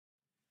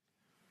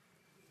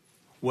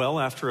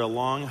Well, after a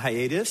long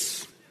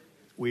hiatus,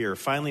 we are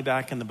finally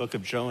back in the book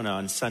of Jonah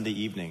on Sunday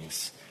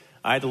evenings.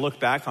 I had to look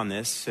back on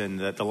this, and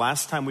the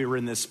last time we were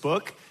in this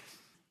book,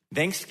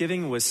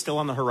 Thanksgiving was still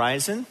on the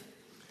horizon.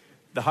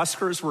 The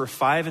Huskers were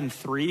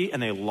 5-3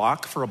 and a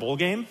lock for a bowl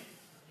game,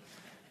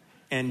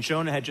 and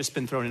Jonah had just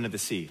been thrown into the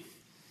sea.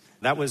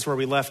 That was where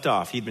we left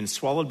off. He'd been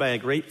swallowed by a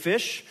great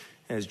fish,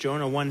 as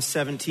Jonah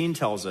 1:17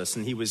 tells us,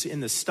 and he was in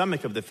the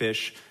stomach of the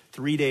fish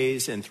 3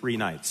 days and 3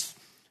 nights.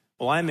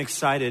 Well, I'm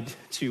excited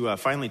to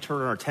finally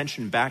turn our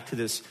attention back to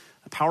this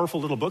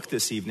powerful little book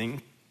this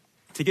evening,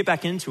 to get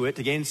back into it,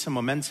 to gain some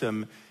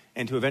momentum,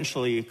 and to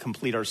eventually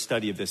complete our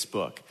study of this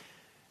book.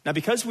 Now,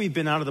 because we've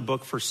been out of the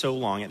book for so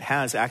long, it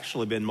has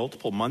actually been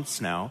multiple months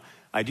now,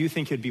 I do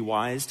think it'd be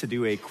wise to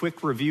do a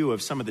quick review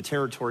of some of the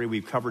territory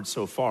we've covered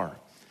so far.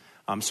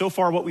 So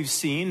far, what we've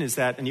seen is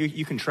that, and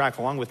you can track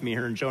along with me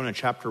here in Jonah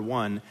chapter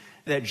 1,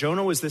 that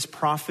Jonah was this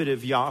prophet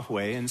of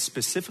Yahweh, and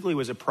specifically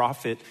was a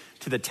prophet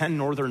to the 10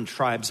 northern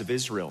tribes of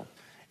Israel.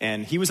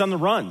 And he was on the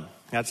run.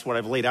 That's what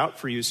I've laid out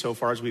for you so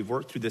far as we've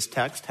worked through this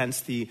text, hence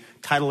the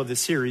title of the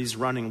series,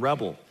 Running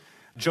Rebel.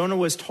 Jonah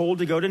was told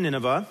to go to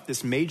Nineveh,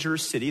 this major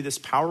city, this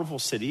powerful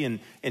city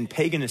in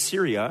pagan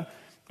Assyria,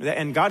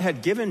 and God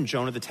had given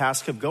Jonah the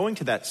task of going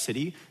to that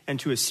city and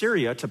to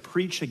Assyria to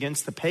preach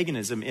against the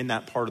paganism in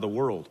that part of the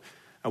world.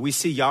 We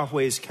see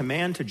Yahweh's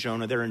command to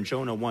Jonah there in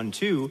Jonah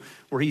 1:2,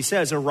 where he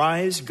says,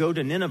 "Arise, go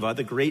to Nineveh,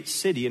 the great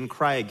city, and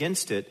cry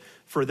against it,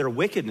 for their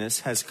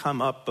wickedness has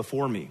come up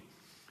before me."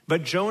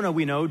 But Jonah,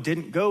 we know,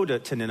 didn't go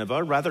to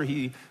Nineveh. Rather,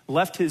 he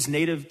left his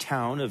native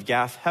town of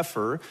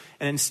Gath-Hepher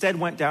and instead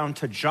went down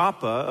to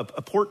Joppa,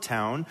 a port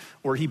town,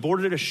 where he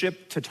boarded a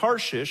ship to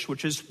Tarshish,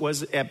 which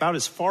was about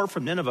as far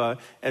from Nineveh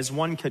as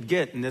one could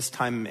get in this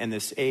time and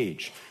this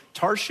age.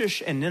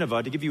 Tarshish and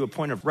Nineveh, to give you a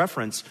point of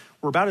reference,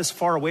 were about as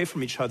far away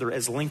from each other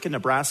as Lincoln,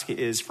 Nebraska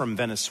is from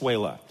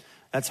Venezuela.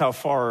 That's how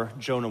far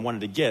Jonah wanted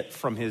to get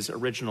from his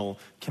original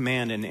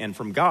command and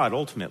from God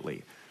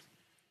ultimately.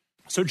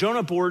 So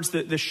Jonah boards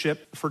the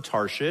ship for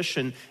Tarshish,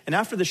 and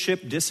after the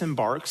ship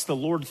disembarks, the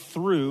Lord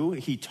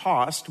he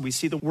tossed, we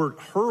see the word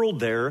hurled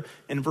there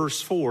in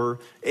verse 4,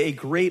 a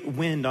great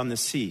wind on the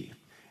sea.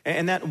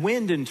 And that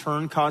wind, in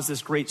turn, caused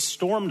this great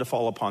storm to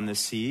fall upon the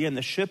sea, and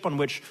the ship on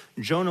which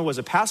Jonah was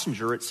a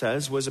passenger, it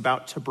says, was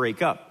about to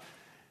break up.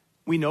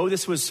 We know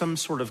this was some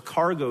sort of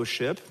cargo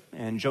ship,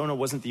 and Jonah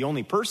wasn't the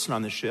only person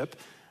on the ship.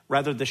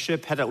 Rather, the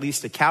ship had at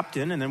least a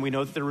captain, and then we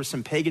know that there were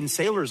some pagan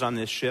sailors on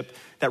this ship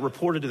that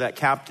reported to that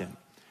captain.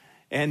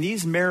 And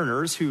these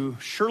mariners, who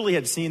surely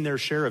had seen their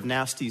share of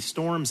nasty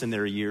storms in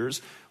their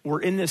years, were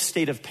in this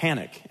state of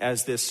panic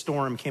as this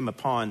storm came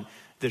upon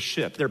the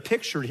ship. They're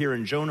pictured here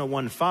in Jonah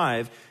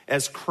 1:5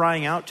 as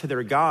crying out to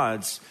their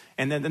gods,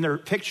 and then they're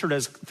pictured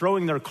as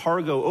throwing their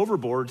cargo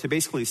overboard to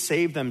basically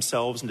save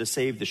themselves and to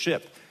save the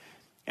ship.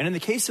 And in the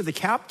case of the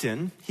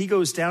captain, he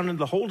goes down into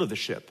the hold of the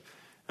ship.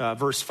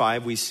 Verse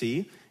 5 we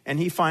see, and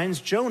he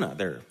finds Jonah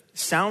there,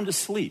 sound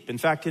asleep, in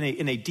fact,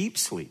 in a deep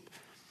sleep.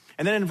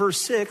 And then in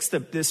verse 6,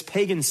 this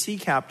pagan sea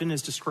captain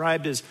is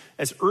described as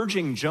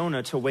urging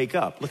Jonah to wake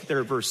up. Look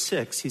there at verse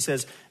 6. He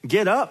says,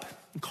 "Get up,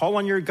 call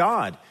on your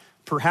God.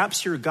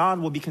 Perhaps your God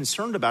will be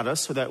concerned about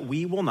us so that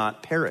we will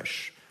not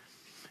perish."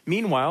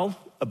 Meanwhile,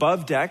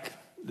 above deck,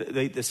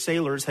 the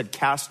sailors had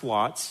cast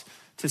lots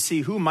to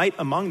see who might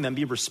among them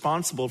be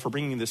responsible for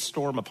bringing this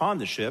storm upon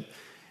the ship.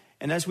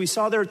 And as we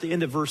saw there at the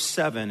end of verse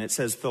 7, it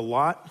says, the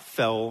lot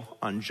fell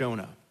on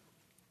Jonah.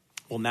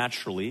 Well,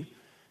 naturally,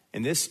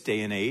 in this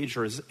day and age,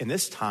 or in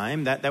this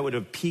time, that would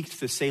have piqued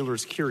the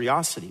sailors'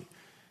 curiosity,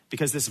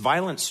 because this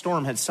violent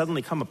storm had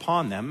suddenly come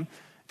upon them.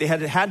 They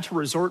had to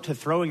resort to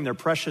throwing their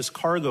precious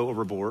cargo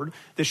overboard.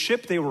 The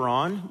ship they were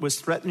on was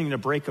threatening to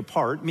break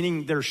apart,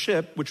 meaning their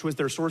ship, which was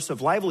their source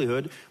of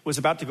livelihood, was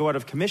about to go out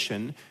of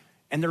commission,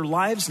 and their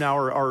lives now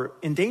are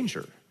in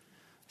danger.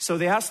 So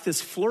they ask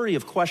this flurry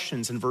of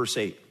questions in verse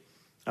 8,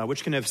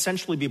 which can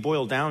essentially be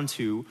boiled down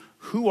to,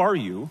 who are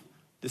you?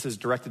 This is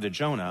directed to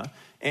Jonah.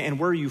 And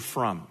where are you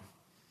from?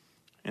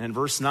 And in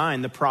verse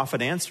 9, the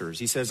prophet answers.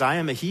 He says, I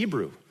am a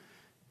Hebrew.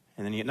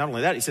 And then not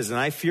only that, he says, and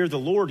I fear the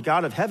Lord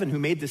God of heaven who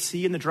made the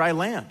sea and the dry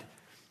land.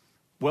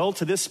 Well,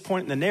 to this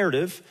point in the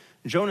narrative,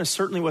 Jonah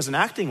certainly wasn't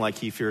acting like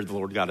he feared the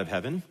Lord God of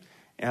heaven.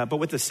 But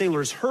what the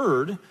sailors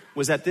heard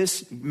was that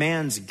this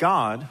man's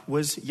God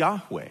was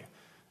Yahweh,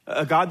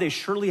 a God they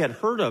surely had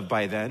heard of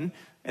by then,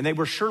 and they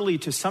were surely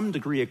to some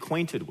degree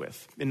acquainted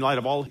with in light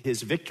of all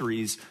his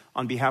victories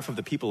on behalf of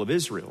the people of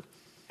Israel.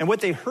 And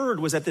what they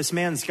heard was that this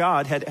man's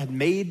God had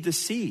made the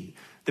sea,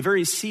 the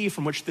very sea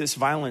from which this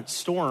violent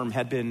storm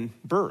had been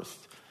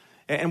birthed.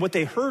 And what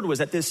they heard was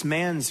that this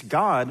man's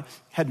God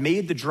had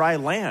made the dry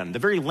land, the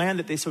very land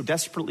that they so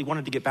desperately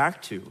wanted to get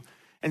back to.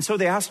 And so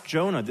they asked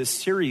Jonah this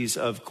series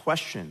of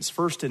questions.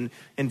 First in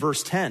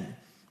verse 10,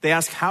 they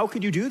ask, how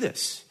could you do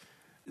this?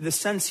 The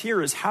sense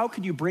here is, how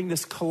could you bring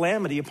this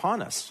calamity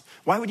upon us?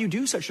 Why would you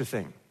do such a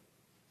thing?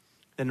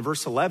 Then in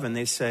verse 11,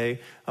 they say,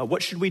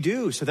 what should we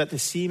do so that the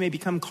sea may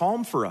become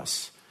calm for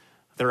us?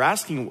 They're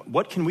asking,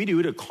 what can we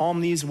do to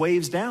calm these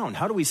waves down?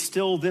 How do we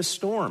still this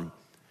storm?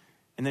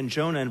 And then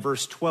Jonah in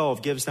verse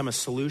 12 gives them a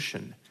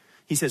solution.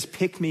 He says,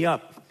 pick me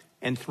up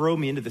and throw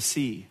me into the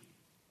sea.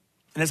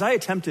 And as I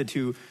attempted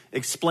to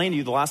explain to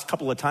you the last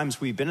couple of times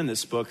we've been in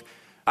this book,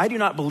 I do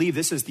not believe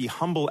this is the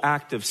humble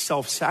act of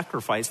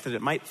self-sacrifice that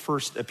it might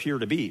first appear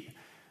to be.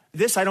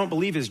 This, I don't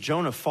believe, is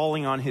Jonah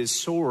falling on his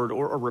sword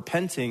or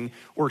repenting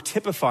or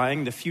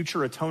typifying the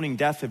future atoning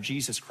death of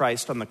Jesus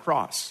Christ on the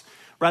cross.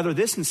 Rather,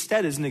 this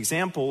instead is an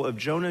example of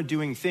Jonah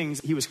doing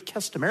things he was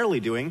customarily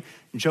doing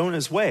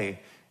Jonah's way,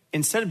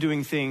 instead of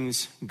doing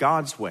things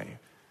God's way.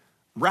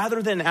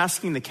 Rather than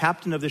asking the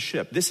captain of the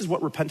ship, this is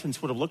what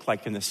repentance would have looked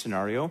like in this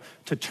scenario,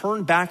 to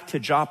turn back to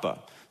Joppa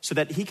so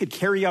that he could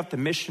carry out the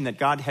mission that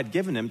God had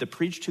given him to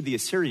preach to the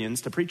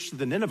Assyrians, to preach to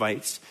the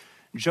Ninevites.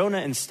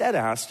 Jonah instead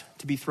asked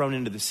to be thrown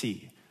into the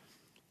sea.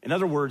 In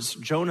other words,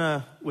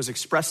 Jonah was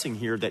expressing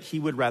here that he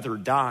would rather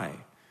die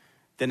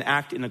than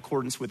act in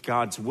accordance with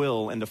God's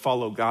will and to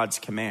follow God's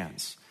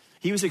commands.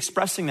 He was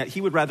expressing that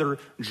he would rather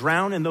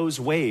drown in those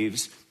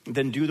waves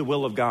than do the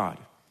will of God.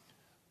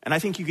 And I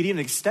think you could even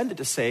extend it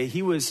to say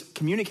he was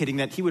communicating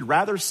that he would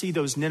rather see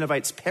those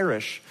Ninevites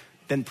perish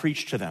than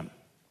preach to them.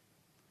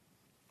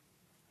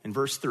 In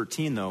verse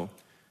 13, though,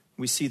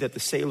 we see that the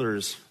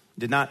sailors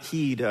did not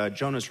heed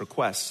Jonah's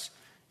requests.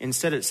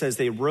 Instead, it says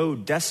they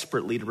rowed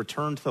desperately to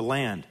return to the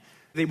land.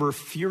 They were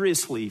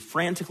furiously,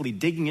 frantically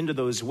digging into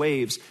those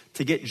waves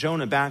to get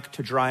Jonah back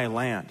to dry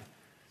land.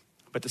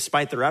 But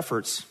despite their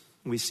efforts,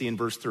 we see in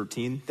verse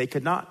 13, they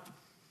could not.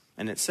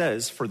 And it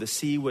says, for the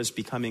sea was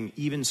becoming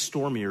even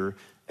stormier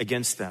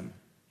against them.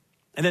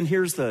 And then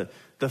here's the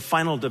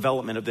final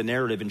development of the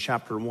narrative in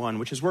chapter 1,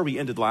 which is where we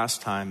ended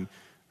last time.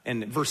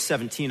 And verse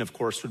 17, of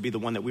course, would be the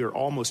one that we are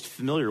almost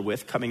familiar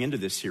with coming into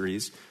this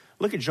series.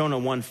 Look at Jonah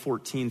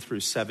 1:14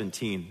 through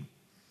 17.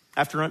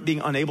 After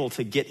being unable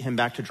to get him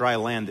back to dry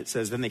land, it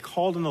says, then they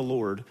called on the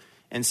Lord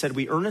and said,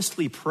 we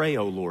earnestly pray,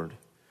 O Lord,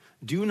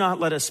 do not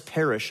let us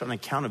perish on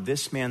account of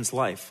this man's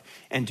life,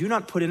 and do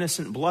not put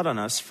innocent blood on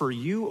us, for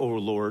you, O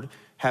Lord,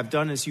 have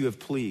done as you have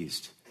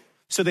pleased.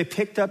 So they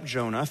picked up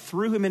Jonah,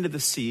 threw him into the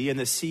sea, and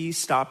the sea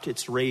stopped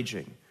its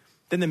raging.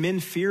 Then the men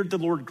feared the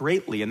Lord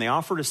greatly, and they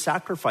offered a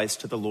sacrifice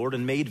to the Lord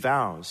and made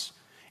vows.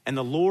 And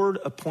the Lord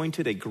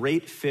appointed a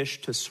great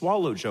fish to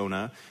swallow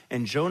Jonah,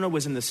 and Jonah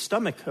was in the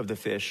stomach of the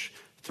fish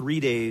 3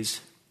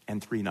 days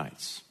and 3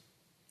 nights.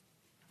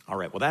 All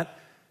right, well, that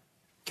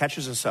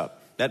catches us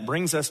up. That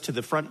brings us to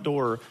the front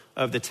door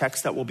of the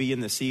text that will be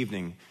in this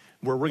evening,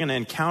 where we're going to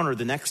encounter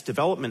the next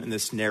development in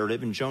this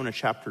narrative in Jonah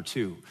chapter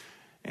 2.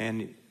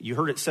 And you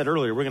heard it said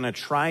earlier, we're going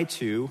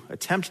to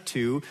attempt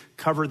to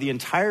cover the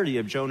entirety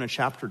of Jonah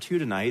chapter 2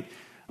 tonight.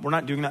 We're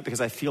not doing that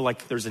because I feel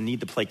like there's a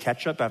need to play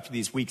catch up after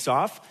these weeks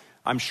off.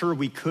 I'm sure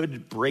we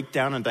could break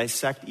down and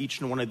dissect each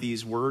and one of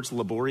these words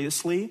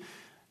laboriously,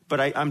 but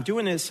I'm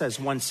doing this as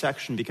one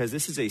section because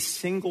this is a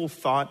single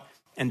thought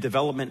and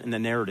development in the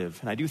narrative.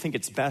 And I do think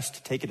it's best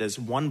to take it as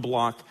one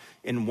block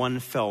in one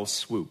fell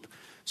swoop.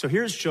 So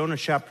here's Jonah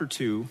chapter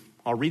 2.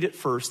 I'll read it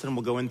first, and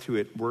we'll go into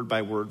it word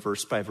by word,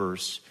 verse by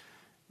verse.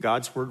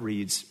 God's word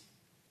reads,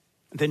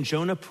 then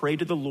Jonah prayed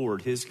to the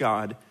Lord, his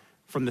God,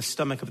 from the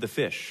stomach of the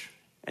fish.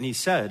 And he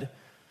said,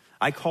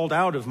 I called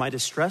out of my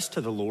distress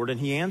to the Lord, and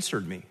he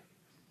answered me.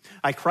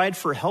 I cried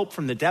for help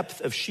from the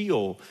depth of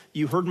Sheol.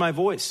 You heard my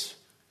voice.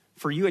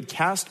 For you had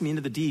cast me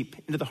into the deep,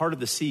 into the heart of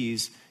the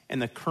seas,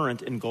 and the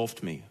current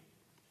engulfed me.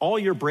 All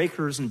your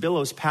breakers and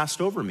billows passed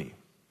over me.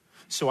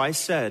 So I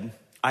said,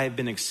 I have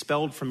been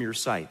expelled from your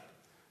sight.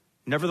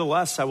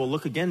 Nevertheless, I will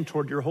look again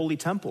toward your holy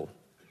temple.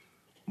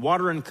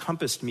 Water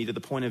encompassed me to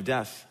the point of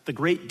death. The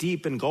great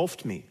deep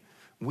engulfed me.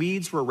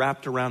 Weeds were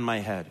wrapped around my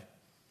head.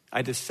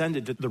 I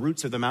descended to the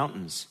roots of the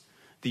mountains.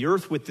 The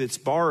earth with its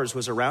bars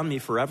was around me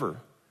forever.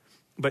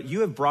 But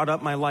you have brought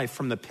up my life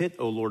from the pit,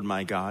 O Lord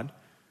my God.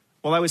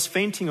 While I was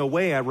fainting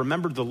away, I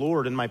remembered the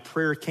Lord, and my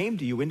prayer came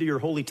to you into your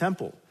holy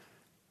temple.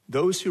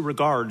 Those who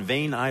regard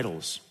vain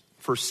idols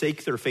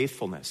forsake their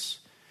faithfulness.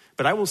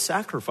 But I will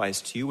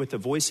sacrifice to you with the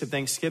voice of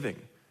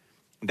thanksgiving.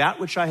 That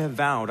which I have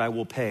vowed I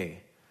will pay.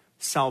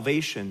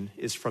 Salvation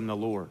is from the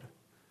Lord.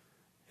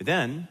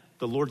 Then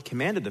the Lord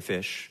commanded the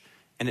fish,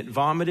 and it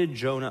vomited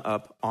Jonah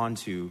up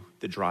onto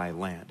the dry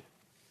land.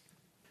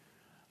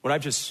 What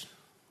I've just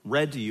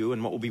read to you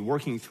and what we'll be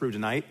working through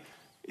tonight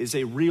is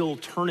a real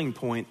turning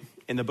point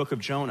in the book of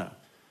Jonah.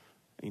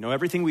 You know,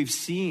 everything we've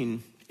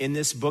seen in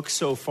this book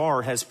so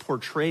far has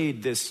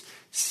portrayed this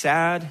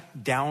sad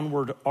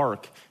downward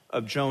arc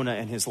of Jonah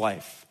and his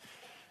life.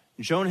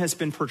 Jonah has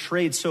been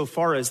portrayed so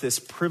far as this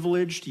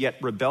privileged yet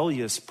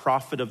rebellious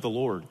prophet of the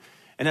Lord.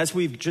 And as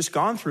we've just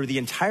gone through, the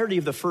entirety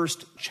of the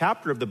first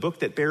chapter of the book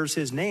that bears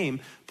his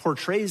name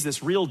portrays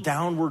this real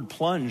downward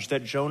plunge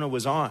that Jonah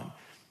was on.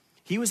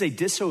 He was a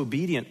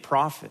disobedient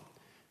prophet.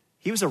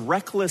 He was a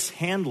reckless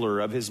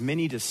handler of his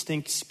many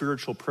distinct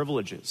spiritual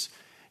privileges.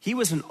 He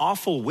was an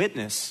awful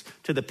witness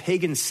to the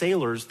pagan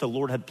sailors the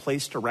Lord had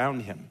placed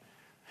around him.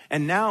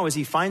 And now, as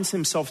he finds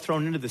himself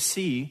thrown into the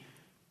sea,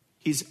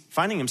 he's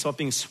finding himself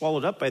being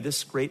swallowed up by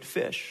this great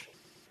fish.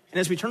 And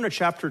as we turn to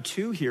chapter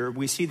 2 here,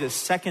 we see the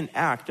second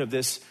act of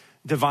this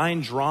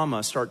divine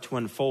drama start to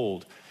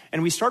unfold.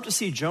 And we start to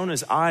see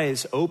Jonah's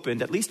eyes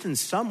opened, at least in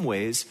some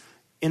ways,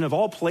 in of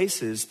all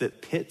places, the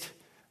pit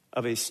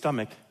of a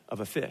stomach of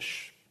a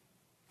fish.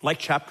 Like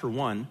chapter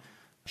 1,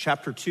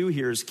 chapter 2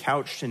 here is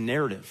couched in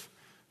narrative.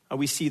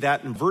 We see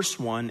that in verse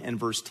 1 and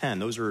verse 10.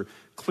 Those are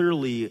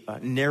clearly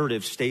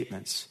narrative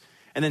statements.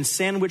 And then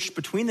sandwiched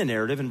between the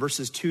narrative in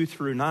verses 2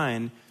 through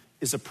 9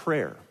 is a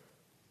prayer.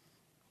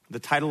 The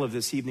title of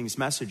this evening's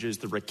message is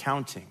The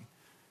Recounting.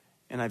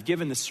 And I've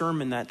given the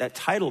sermon that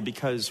title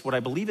because what I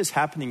believe is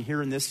happening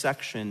here in this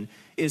section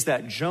is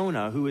that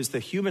Jonah, who is the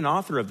human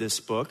author of this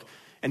book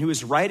and who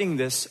is writing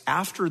this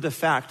after the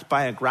fact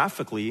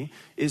biographically,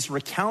 is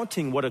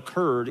recounting what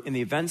occurred in the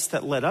events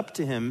that led up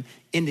to him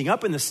ending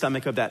up in the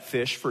stomach of that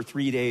fish for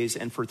 3 days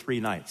and for 3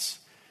 nights.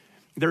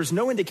 There's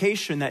no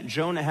indication that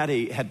Jonah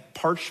had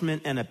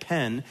parchment and a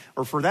pen,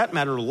 or for that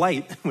matter,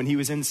 light, when he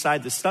was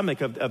inside the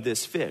stomach of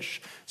this fish.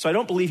 So I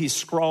don't believe he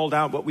scrawled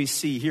out what we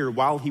see here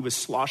while he was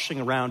sloshing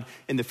around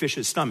in the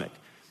fish's stomach.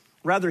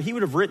 Rather, he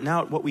would have written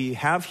out what we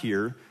have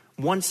here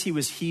once he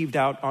was heaved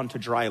out onto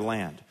dry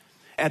land.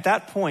 At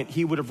that point,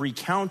 he would have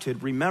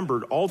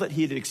remembered all that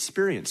he had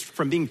experienced,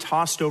 from being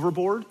tossed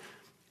overboard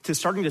to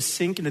starting to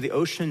sink into the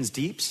ocean's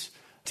deeps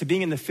to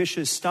being in the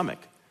fish's stomach.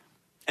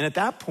 And at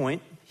that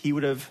point, he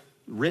would have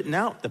written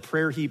out the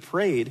prayer he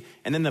prayed,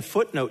 and then the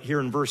footnote here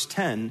in verse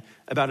 10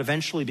 about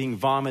eventually being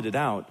vomited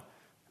out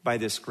by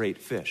this great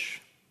fish.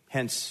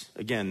 Hence,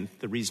 again,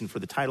 the reason for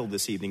the title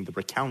this evening, The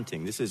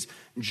Recounting. This is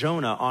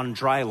Jonah on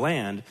dry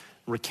land,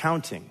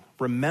 recounting,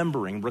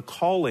 remembering,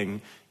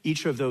 recalling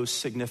each of those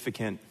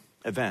significant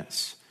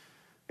events.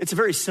 It's a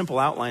very simple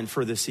outline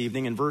for this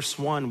evening. In verse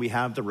 1, we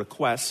have the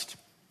request.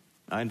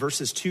 In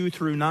verses 2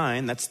 through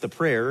 9, that's the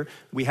prayer.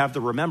 We have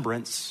the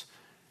remembrance.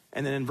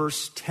 And then in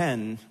verse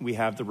 10, we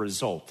have the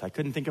result. I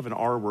couldn't think of an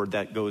R word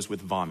that goes with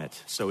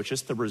vomit, so it's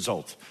just the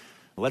result.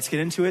 Let's get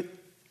into it.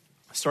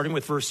 Starting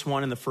with verse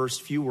 1 and the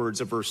first few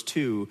words of verse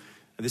 2,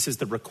 this is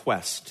the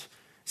request.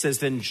 It says,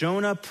 "Then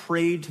Jonah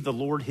prayed to the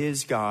Lord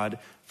his God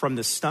from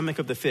the stomach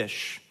of the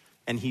fish,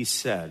 and he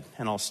said,"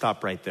 and I'll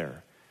stop right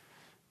there.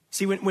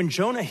 See, when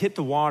Jonah hit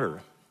the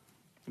water,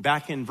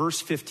 back in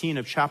verse 15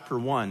 of chapter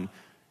 1,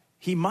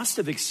 he must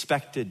have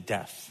expected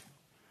death.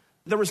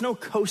 There was no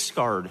Coast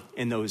Guard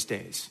in those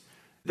days.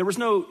 There was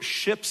no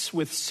ships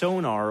with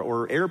sonar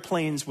or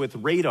airplanes with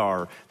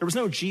radar. There was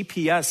no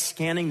GPS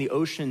scanning the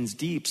ocean's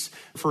deeps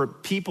for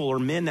people or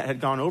men that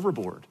had gone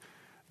overboard.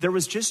 There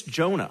was just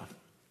Jonah.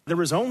 There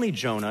was only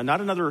Jonah,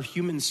 not another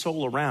human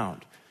soul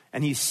around.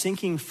 And he's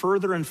sinking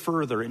further and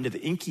further into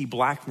the inky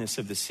blackness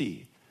of the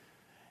sea.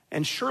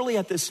 And surely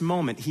at this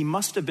moment, he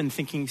must have been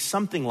thinking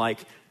something like,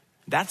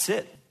 that's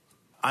it.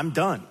 I'm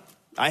done.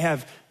 I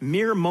have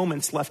mere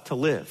moments left to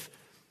live.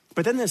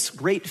 But then this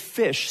great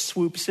fish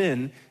swoops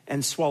in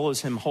and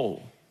swallows him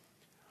whole.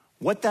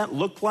 What that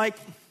looked like,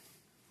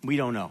 we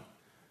don't know.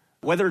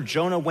 Whether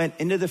Jonah went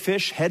into the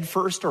fish head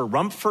first or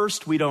rump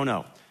first, we don't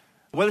know.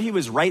 Whether he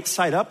was right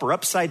side up or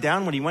upside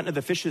down when he went into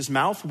the fish's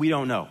mouth, we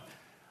don't know.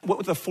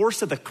 What the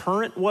force of the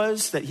current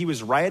was that he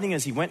was riding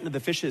as he went into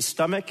the fish's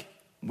stomach,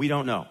 we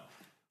don't know.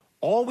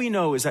 All we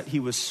know is that he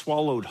was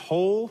swallowed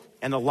whole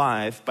and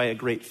alive by a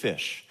great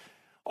fish.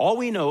 All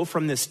we know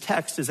from this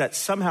text is that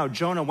somehow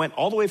Jonah went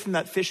all the way from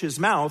that fish's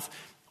mouth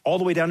all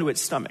the way down to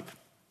its stomach.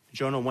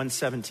 Jonah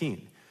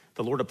 1:17.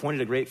 The Lord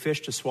appointed a great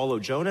fish to swallow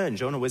Jonah, and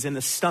Jonah was in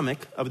the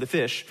stomach of the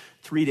fish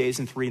 3 days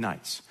and 3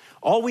 nights.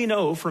 All we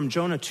know from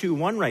Jonah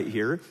 2:1 right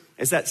here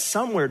is that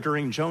somewhere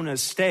during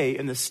Jonah's stay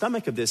in the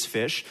stomach of this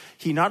fish,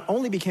 he not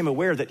only became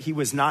aware that he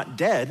was not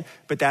dead,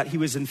 but that he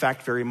was in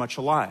fact very much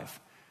alive.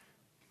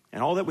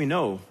 And all that we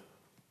know,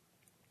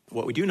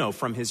 what we do know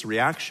from his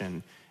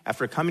reaction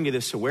after coming to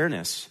this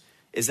awareness,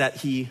 is that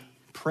he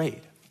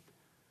prayed.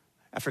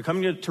 After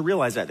coming to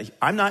realize that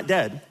I'm not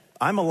dead,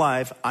 I'm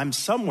alive, I'm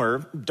somewhere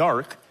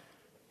dark,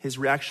 his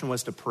reaction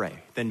was to pray.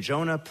 Then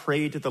Jonah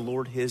prayed to the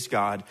Lord his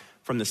God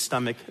from the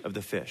stomach of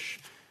the fish.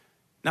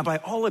 Now, by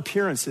all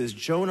appearances,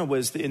 Jonah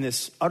was in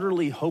this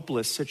utterly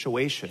hopeless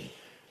situation.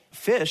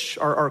 Fish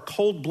are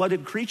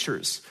cold-blooded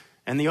creatures,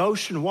 and the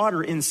ocean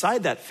water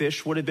inside that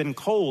fish would have been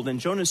cold, and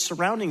Jonah's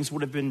surroundings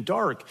would have been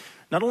dark.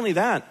 Not only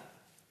that,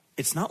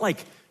 it's not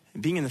like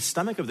being in the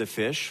stomach of the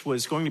fish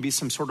was going to be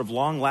some sort of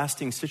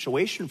long-lasting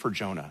situation for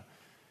Jonah.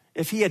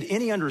 If he had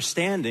any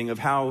understanding of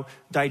how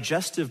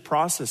digestive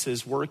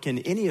processes work in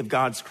any of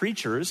God's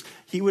creatures,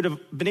 he would have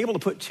been able to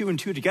put 2 and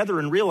 2 together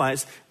and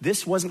realize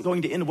this wasn't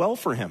going to end well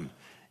for him.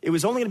 It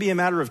was only going to be a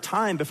matter of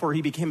time before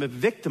he became a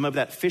victim of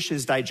that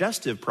fish's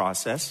digestive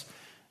process.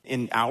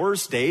 In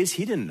hours, days,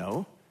 he didn't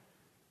know.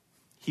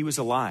 He was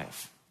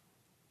alive.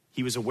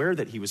 He was aware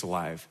that he was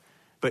alive,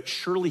 but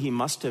surely he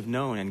must have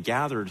known and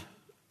gathered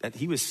that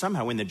he was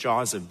somehow in the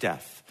jaws of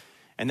death,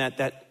 and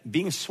that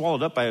being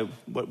swallowed up by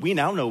what we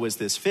now know as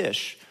this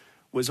fish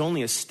was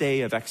only a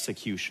stay of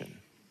execution.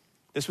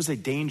 This was a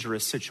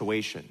dangerous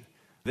situation.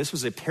 This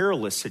was a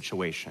perilous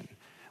situation,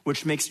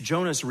 which makes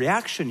Jonah's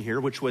reaction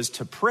here, which was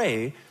to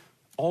pray,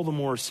 all the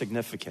more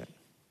significant.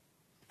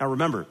 Now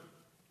remember,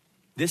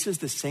 this is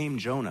the same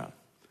Jonah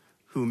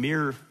who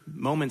mere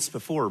moments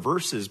before,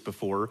 verses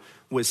before,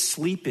 was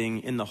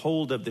sleeping in the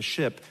hold of the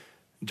ship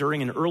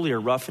during an earlier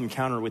rough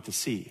encounter with the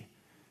sea.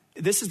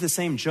 This is the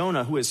same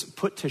Jonah who was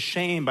put to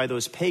shame by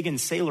those pagan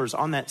sailors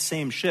on that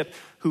same ship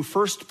who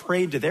first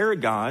prayed to their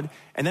God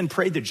and then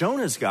prayed to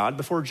Jonah's God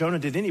before Jonah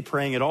did any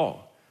praying at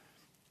all.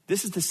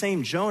 This is the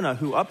same Jonah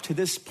who up to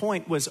this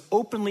point was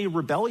openly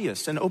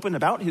rebellious and open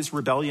about his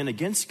rebellion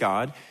against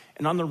God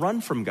and on the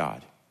run from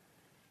God.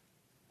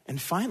 And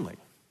finally,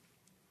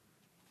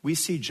 we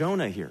see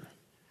Jonah here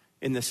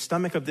in the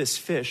stomach of this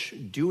fish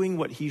doing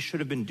what he should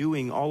have been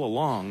doing all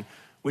along,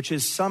 which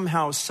is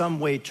somehow, some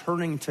way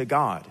turning to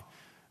God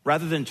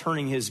rather than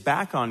turning his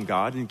back on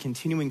God and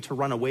continuing to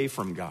run away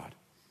from God.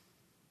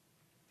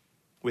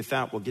 With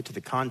that, we'll get to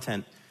the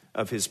content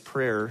of his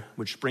prayer,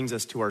 which brings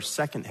us to our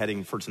second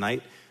heading for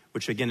tonight,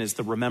 which again is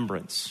the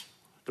remembrance.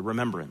 The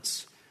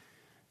remembrance.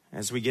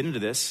 As we get into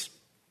this,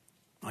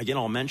 again,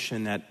 I'll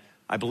mention that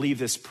I believe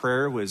this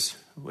prayer was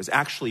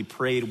actually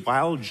prayed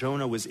while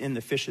Jonah was in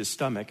the fish's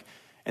stomach,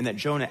 and that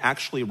Jonah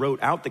actually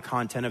wrote out the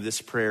content of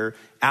this prayer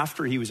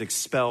after he was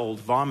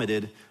expelled,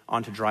 vomited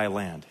onto dry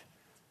land.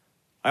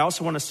 I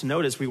also want us to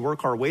note as we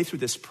work our way through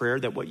this prayer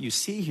that what you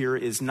see here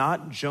is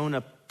not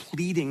Jonah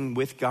pleading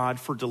with God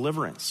for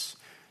deliverance.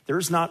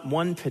 There's not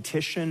one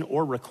petition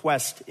or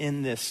request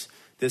in this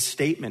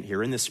statement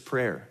here, in this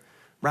prayer.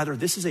 Rather,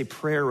 this is a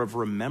prayer of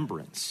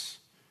remembrance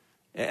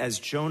as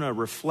Jonah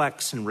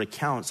reflects and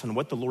recounts on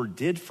what the Lord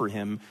did for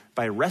him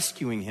by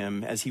rescuing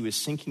him as he was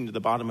sinking to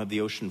the bottom of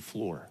the ocean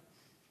floor.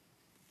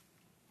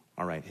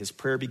 All right, his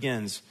prayer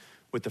begins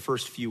with the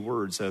first few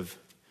words of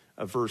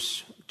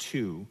verse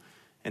 2.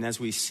 And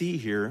as we see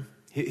here,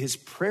 his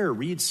prayer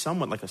reads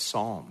somewhat like a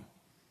psalm.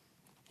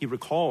 He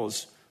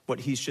recalls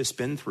what he's just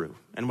been through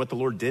and what the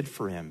Lord did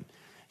for him.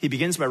 He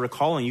begins by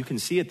recalling, you can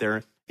see it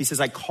there. He says,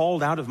 I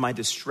called out of my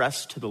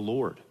distress to the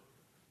Lord,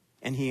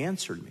 and he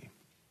answered me.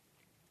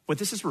 What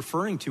this is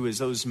referring to is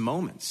those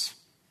moments.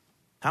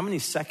 How many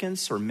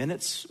seconds or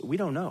minutes? We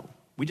don't know.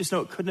 We just know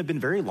it couldn't have been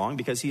very long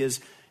because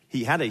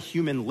he had a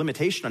human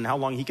limitation on how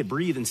long he could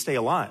breathe and stay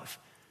alive.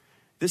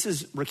 This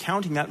is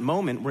recounting that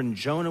moment when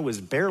Jonah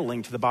was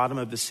barreling to the bottom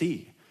of the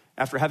sea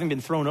after having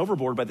been thrown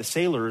overboard by the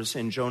sailors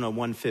in Jonah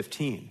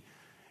 1:15.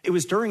 It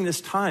was during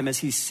this time as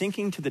he's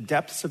sinking to the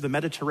depths of the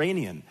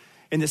Mediterranean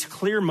in this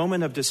clear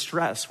moment of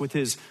distress with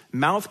his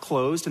mouth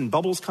closed and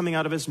bubbles coming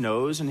out of his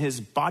nose and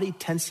his body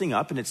tensing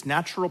up in its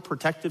natural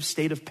protective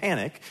state of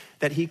panic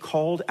that he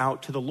called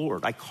out to the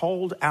Lord. I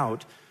called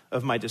out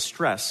of my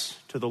distress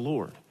to the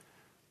Lord.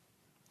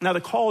 Now,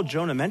 the call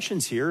Jonah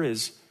mentions here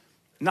is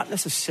not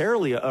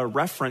necessarily a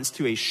reference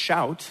to a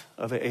shout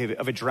of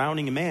a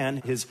drowning man.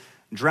 His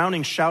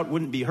drowning shout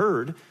wouldn't be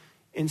heard.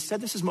 Instead,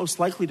 this is most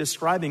likely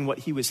describing what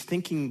he was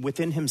thinking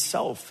within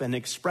himself and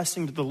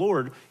expressing to the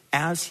Lord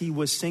as he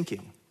was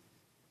sinking.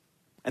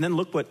 And then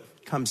look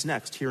what comes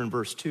next here in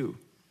verse 2.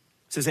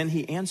 It says, and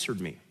he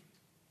answered me.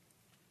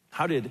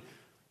 How did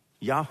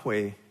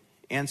Yahweh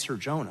answer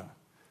Jonah?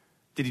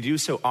 Did he do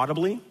so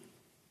audibly?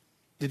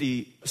 Did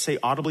he say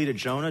audibly to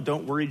Jonah,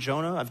 don't worry,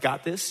 Jonah, I've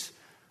got this.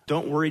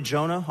 Don't worry,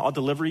 Jonah, I'll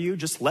deliver you.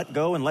 Just let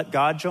go and let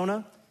God,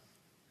 Jonah.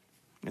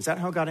 Is that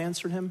how God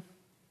answered him?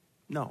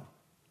 No.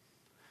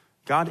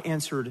 God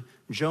answered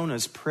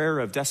Jonah's prayer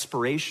of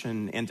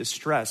desperation and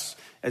distress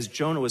as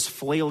Jonah was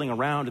flailing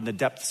around in the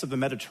depths of the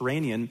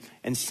Mediterranean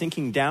and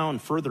sinking down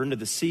further into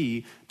the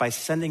sea by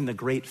sending the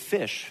great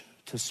fish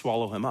to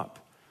swallow him up.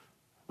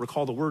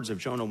 Recall the words of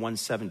Jonah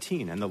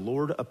 1:17, and the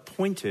Lord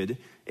appointed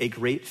a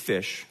great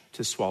fish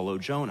to swallow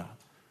Jonah.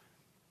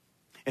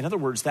 In other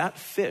words, that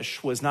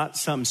fish was not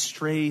some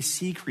stray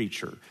sea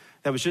creature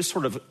that was just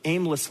sort of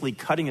aimlessly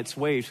cutting its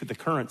way through the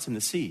currents in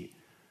the sea.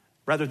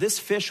 Rather, this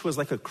fish was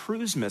like a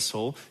cruise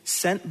missile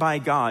sent by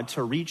God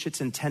to reach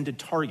its intended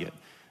target.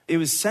 It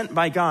was sent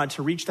by God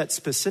to reach that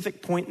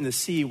specific point in the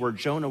sea where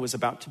Jonah was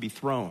about to be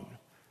thrown.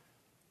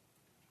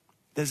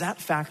 Does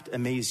that fact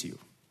amaze you?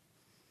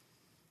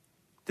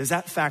 Does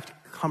that fact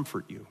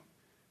comfort you?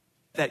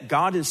 That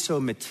God is so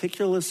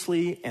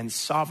meticulously and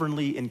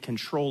sovereignly in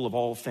control of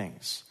all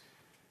things.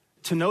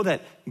 To know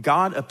that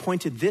God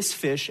appointed this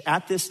fish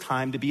at this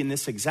time to be in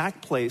this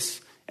exact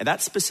place at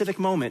that specific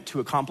moment to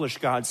accomplish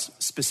God's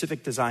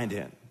specific designed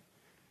end.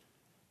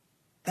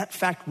 That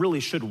fact really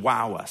should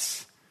wow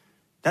us.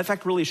 That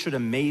fact really should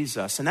amaze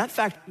us. And that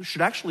fact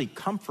should actually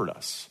comfort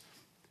us.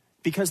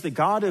 Because the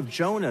God of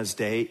Jonah's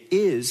day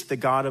is the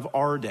God of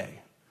our day.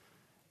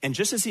 And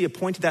just as he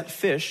appointed that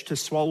fish to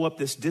swallow up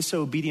this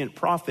disobedient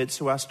prophet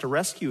so as to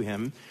rescue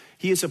him,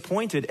 he has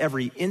appointed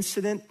every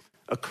incident,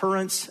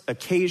 occurrence,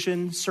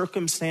 occasion,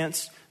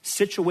 circumstance,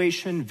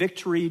 situation,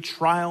 victory,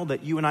 trial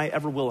that you and I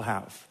ever will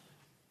have.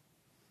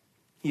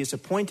 He has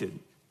appointed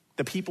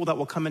the people that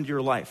will come into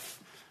your life.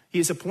 He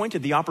has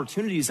appointed the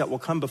opportunities that will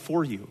come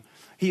before you.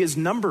 He has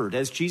numbered,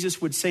 as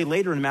Jesus would say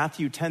later in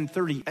Matthew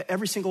 10:30,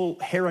 every single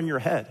hair on your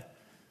head.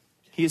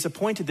 He has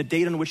appointed the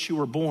date on which you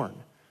were born.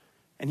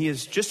 And he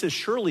has just as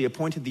surely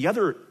appointed the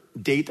other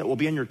date that will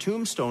be on your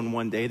tombstone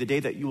one day, the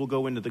day that you will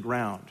go into the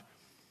ground.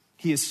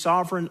 He is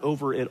sovereign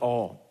over it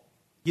all.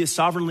 He has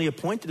sovereignly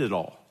appointed it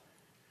all.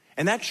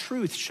 And that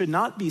truth should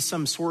not be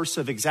some source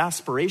of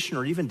exasperation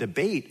or even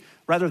debate.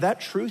 Rather, that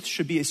truth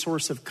should be a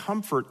source of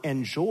comfort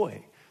and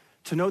joy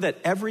to know that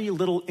every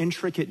little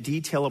intricate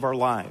detail of our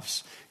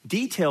lives,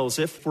 details,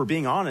 if we're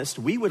being honest,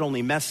 we would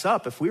only mess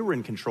up if we were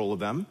in control of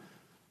them,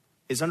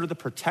 is under the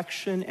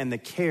protection and the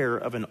care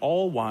of an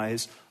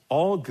all-wise,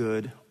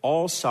 all-good,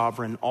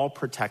 all-sovereign,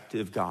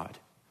 all-protective God.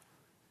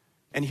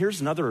 And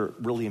here's another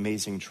really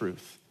amazing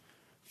truth.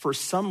 For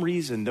some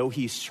reason, though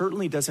he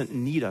certainly doesn't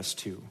need us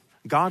to,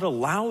 God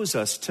allows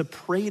us to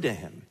pray to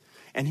him,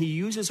 and he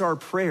uses our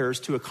prayers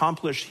to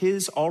accomplish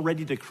his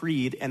already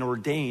decreed and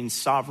ordained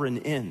sovereign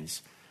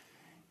ends.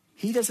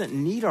 He doesn't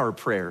need our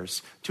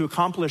prayers to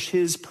accomplish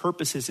his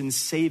purposes in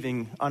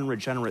saving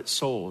unregenerate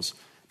souls,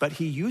 but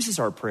he uses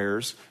our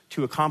prayers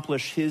to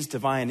accomplish his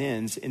divine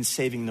ends in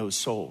saving those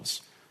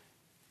souls.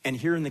 And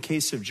here in the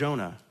case of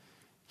Jonah,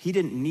 he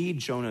didn't need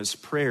Jonah's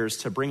prayers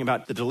to bring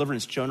about the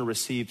deliverance Jonah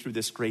received through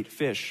this great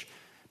fish,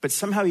 but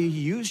somehow he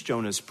used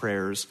Jonah's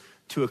prayers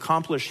to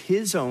accomplish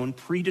his own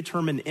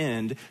predetermined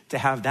end to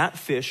have that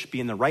fish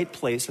be in the right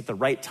place at the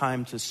right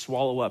time to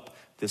swallow up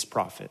this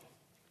prophet.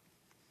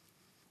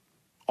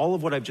 All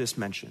of what I've just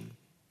mentioned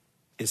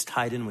is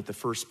tied in with the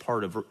first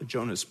part of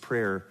Jonah's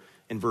prayer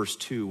in verse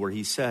 2, where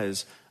he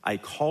says, I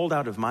called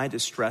out of my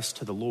distress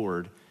to the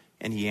Lord,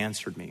 and he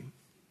answered me.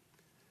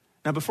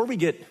 Now, before we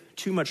get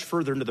too much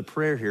further into the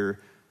prayer here,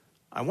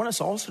 I want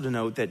us also to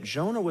note that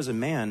Jonah was a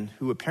man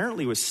who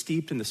apparently was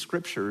steeped in the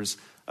scriptures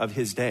of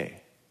his day.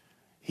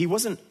 He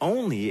wasn't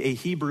only a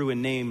Hebrew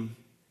in name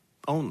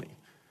only.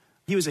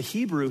 He was a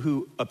Hebrew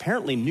who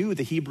apparently knew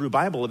the Hebrew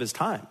Bible of his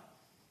time.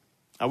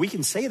 Now, we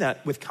can say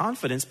that with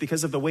confidence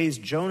because of the ways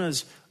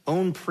Jonah's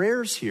own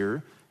prayers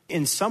here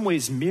in some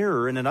ways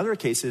mirror and in other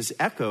cases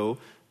echo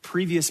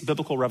previous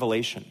biblical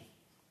revelation.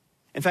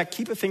 In fact,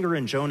 keep a finger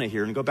in Jonah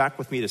here and go back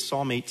with me to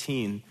Psalm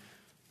 18,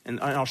 and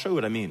I'll show you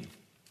what I mean.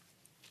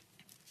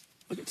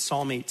 Look at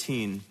Psalm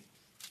 18,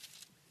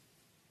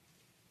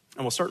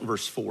 and we'll start in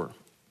verse 4.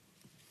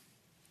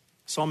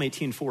 Psalm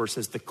 18:4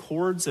 says, the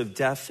cords of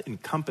death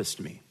encompassed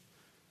me,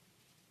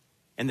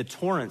 and the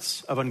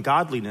torrents of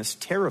ungodliness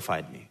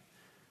terrified me.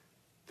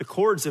 The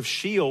cords of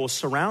Sheol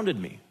surrounded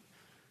me.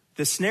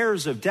 The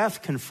snares of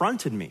death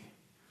confronted me.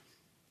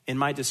 In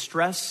my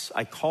distress,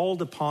 I called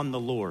upon the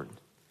Lord.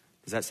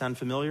 Does that sound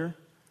familiar?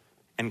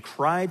 And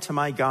cried to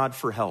my God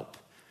for help.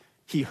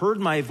 He heard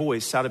my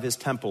voice out of his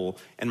temple,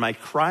 and my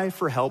cry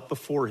for help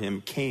before him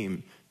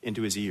came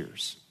into his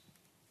ears.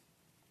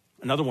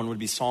 Another one would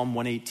be Psalm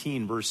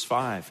 118, verse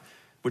 5,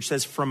 which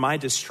says, from my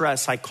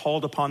distress, I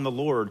called upon the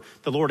Lord.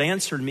 The Lord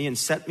answered me and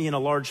set me in a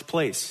large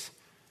place.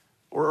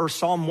 Or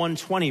Psalm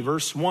 120,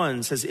 verse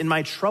 1 says, in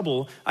my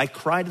trouble, I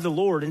cried to the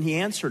Lord and he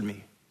answered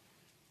me.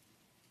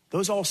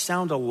 Those all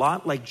sound a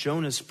lot like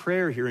Jonah's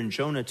prayer here in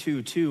Jonah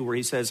 2:2, where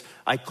he says,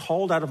 I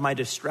called out of my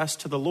distress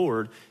to the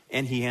Lord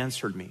and he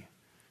answered me.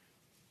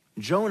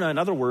 Jonah, in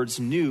other words,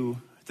 knew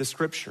the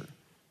scripture.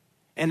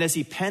 And as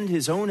he penned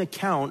his own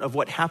account of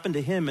what happened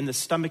to him in the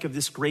stomach of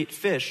this great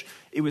fish,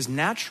 it was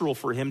natural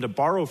for him to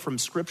borrow from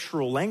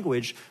scriptural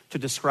language to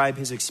describe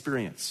his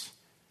experience.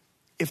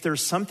 If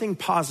there's something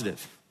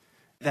positive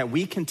that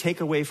we can take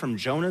away from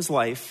Jonah's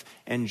life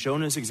and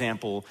Jonah's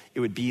example,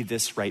 it would be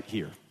this right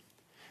here,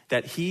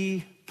 that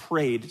he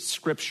prayed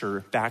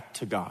scripture back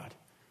to God.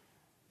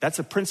 That's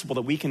a principle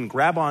that we can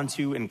grab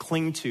onto and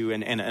cling to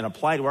and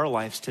apply to our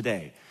lives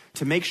today,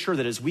 to make sure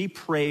that as we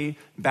pray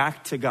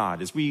back to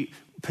God, as we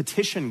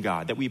petition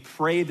God, that we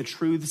pray the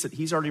truths that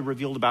he's already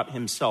revealed about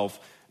himself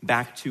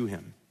back to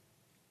him.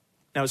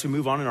 Now, as we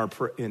move on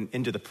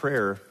into the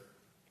prayer,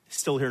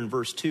 still here in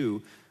verse 2,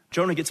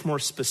 Jonah gets more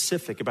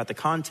specific about the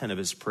content of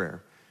his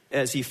prayer.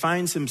 As he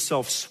finds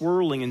himself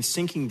swirling and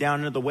sinking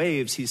down into the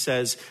waves, he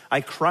says, I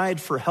cried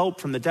for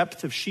help from the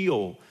depth of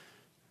Sheol.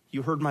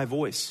 You heard my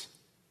voice.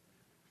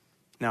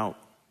 Now,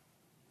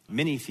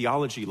 mini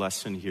theology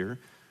lesson here.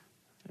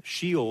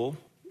 Sheol,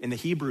 in the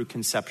Hebrew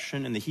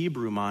conception, in the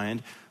Hebrew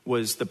mind,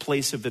 was the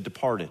place of the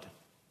departed,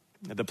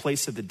 the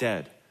place of the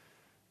dead.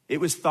 It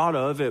was thought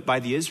of by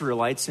the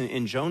Israelites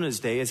in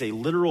Jonah's day as a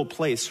literal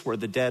place where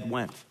the dead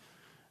went.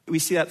 We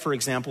see that, for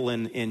example,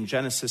 in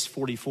Genesis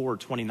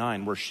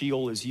 44:29, where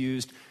Sheol is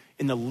used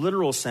in the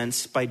literal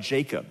sense by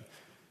Jacob.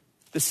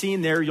 The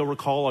scene there, you'll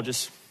recall, I'll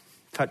just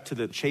cut to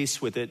the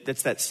chase with it.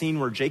 That's that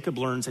scene where Jacob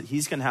learns that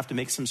he's going to have to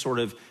make some sort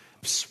of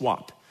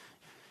swap.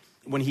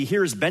 When he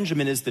hears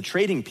Benjamin is the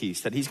trading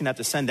piece that he's going to have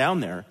to send down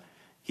there,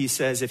 he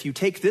says, if you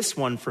take this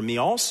one from me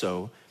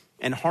also,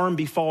 and harm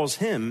befalls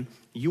him,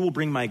 you will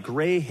bring my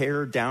gray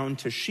hair down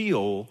to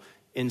Sheol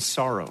in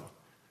sorrow.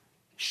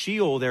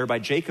 Sheol there by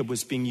Jacob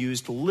was being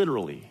used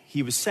literally.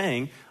 He was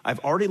saying, I've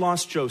already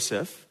lost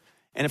Joseph,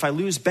 and if I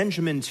lose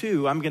Benjamin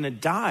too, I'm going to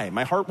die.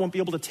 My heart won't be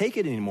able to take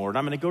it anymore, and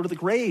I'm going to go to the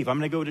grave. I'm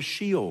going to go to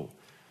Sheol.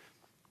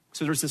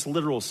 So there's this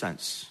literal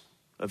sense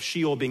of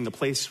Sheol being the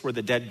place where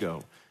the dead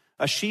go.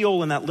 A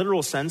Sheol in that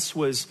literal sense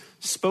was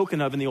spoken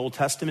of in the Old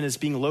Testament as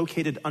being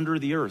located under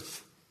the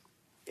earth.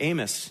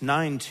 Amos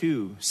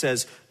 9:2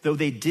 says, though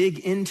they dig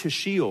into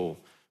Sheol,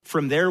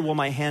 From there will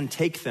my hand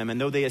take them, and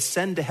though they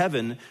ascend to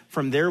heaven,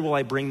 from there will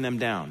I bring them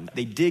down.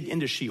 They dig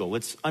into Sheol.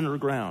 It's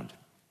underground.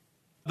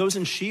 Those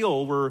in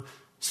Sheol were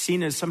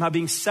seen as somehow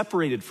being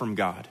separated from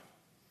God.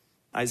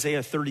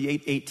 Isaiah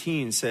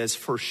 38:18 says,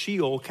 "For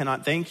Sheol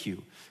cannot thank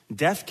you.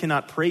 Death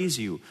cannot praise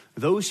you.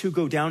 Those who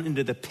go down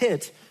into the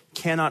pit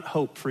cannot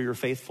hope for your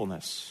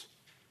faithfulness."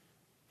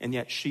 And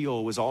yet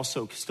Sheol was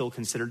also still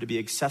considered to be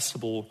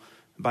accessible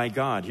by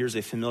God. Here's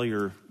a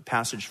familiar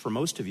passage for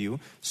most of you.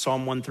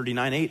 Psalm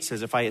 139:8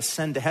 says, "If I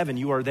ascend to heaven,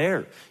 you are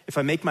there. If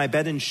I make my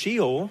bed in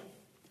Sheol,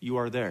 you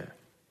are there."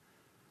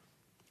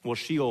 Well,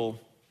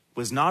 Sheol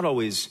was not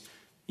always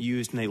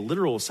used in a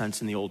literal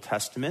sense in the Old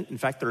Testament. In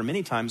fact, there are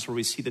many times where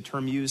we see the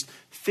term used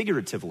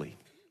figuratively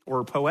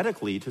or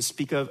poetically to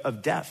speak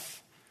of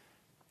death.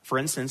 For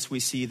instance, we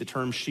see the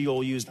term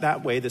Sheol used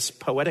that way, this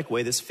poetic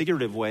way, this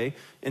figurative way,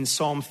 in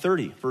Psalm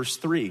 30, verse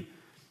 3,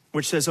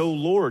 which says, "O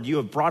Lord, you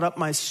have brought up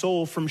my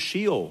soul from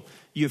Sheol.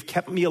 You have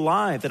kept me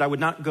alive that I would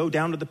not go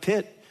down to the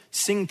pit.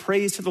 Sing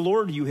praise to the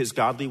Lord, you his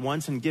godly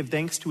ones, and give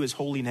thanks to his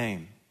holy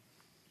name."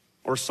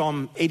 Or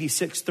Psalm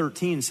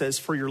 86:13 says,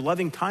 "For your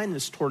loving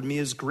kindness toward me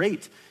is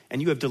great,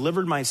 and you have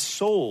delivered my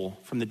soul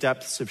from the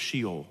depths of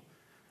Sheol."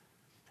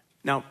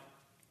 Now,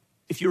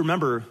 if you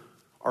remember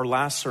our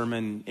last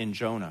sermon in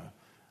Jonah,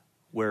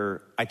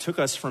 where I took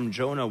us from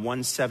Jonah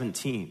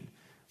 1:17,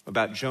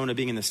 about Jonah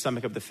being in the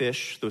stomach of the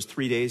fish, those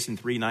 3 days and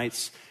 3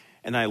 nights,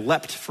 and I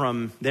leapt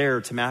from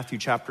there to Matthew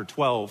chapter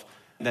 12,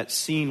 that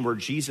scene where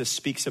Jesus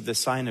speaks of the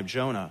sign of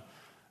Jonah.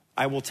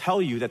 I will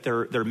tell you that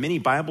there are many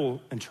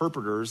Bible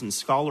interpreters and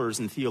scholars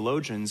and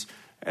theologians,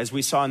 as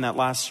we saw in that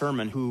last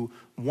sermon, who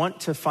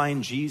want to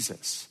find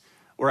Jesus,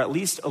 or at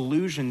least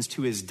allusions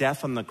to his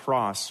death on the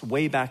cross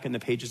way back in the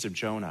pages of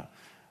Jonah.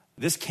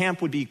 This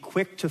camp would be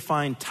quick to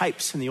find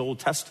types in the Old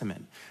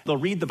Testament. They'll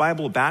read the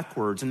Bible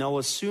backwards, and they'll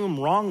assume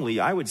wrongly,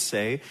 I would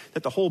say,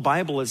 that the whole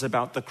Bible is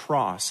about the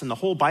cross, and the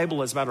whole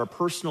Bible is about our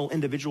personal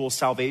individual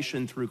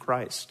salvation through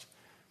Christ.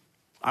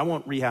 I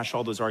won't rehash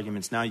all those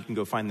arguments now. You can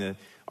go find the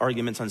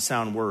arguments on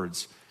sound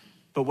words.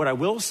 But what I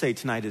will say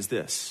tonight is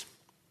this.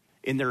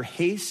 In their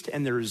haste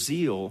and their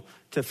zeal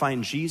to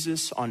find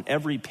Jesus on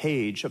every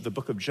page of the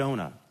book of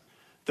Jonah,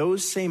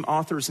 those same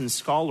authors and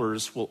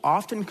scholars will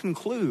often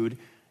conclude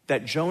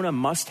that Jonah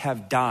must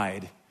have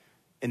died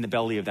in the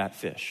belly of that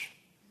fish,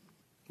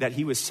 that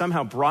he was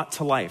somehow brought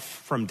to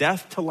life, from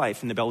death to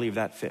life in the belly of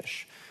that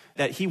fish,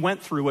 that he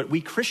went through what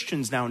we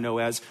Christians now know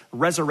as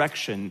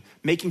resurrection,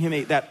 making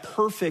him that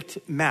perfect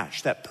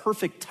match, that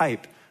perfect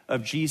type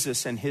of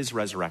Jesus and his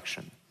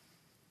resurrection.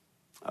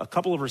 A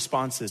couple of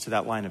responses to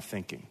that line of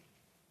thinking.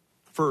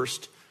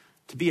 First,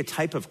 to be a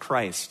type of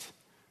Christ,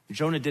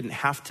 Jonah didn't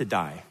have to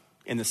die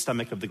in the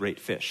stomach of the great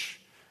fish.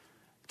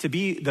 To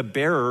be the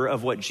bearer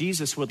of what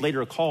Jesus would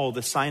later call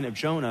the sign of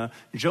Jonah,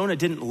 Jonah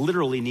didn't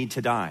literally need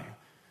to die.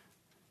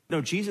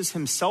 No, Jesus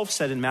himself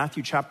said in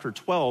Matthew chapter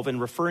 12, in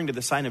referring to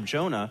the sign of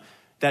Jonah,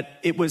 that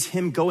it was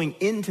him going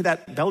into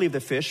that belly of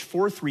the fish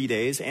for 3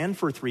 days and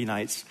for 3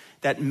 nights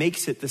that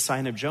makes it the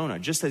sign of Jonah,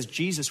 just as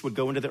Jesus would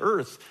go into the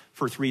earth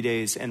for 3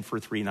 days and for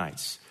 3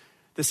 nights.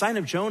 The sign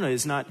of Jonah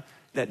is not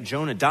that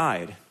Jonah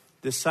died.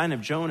 The sign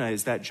of Jonah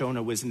is that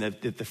Jonah was in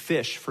the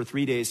fish for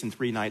 3 days and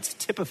 3 nights,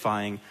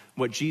 typifying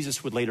what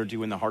Jesus would later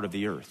do in the heart of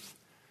the earth.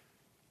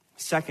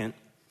 Second,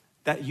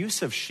 that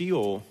use of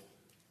Sheol,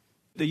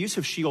 the use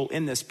of Sheol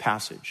in this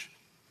passage,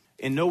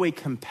 in no way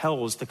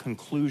compels the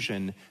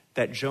conclusion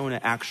that Jonah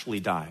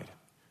actually died.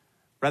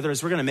 Rather,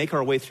 as we're going to make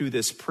our way through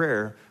this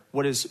prayer,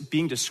 what is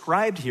being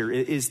described here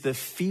is the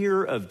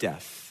fear of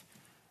death,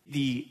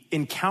 the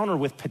encounter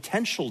with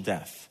potential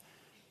death,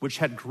 which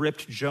had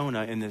gripped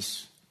Jonah in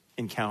this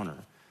encounter.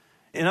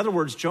 In other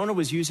words, Jonah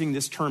was using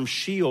this term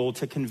Sheol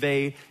to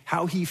convey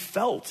how he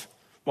felt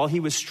while he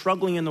was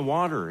struggling in the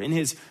water, in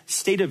his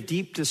state of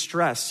deep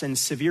distress and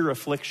severe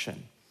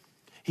affliction.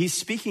 He's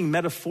speaking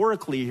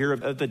metaphorically here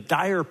of the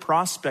dire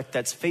prospect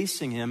that's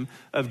facing him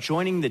of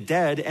joining the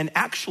dead and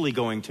actually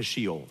going to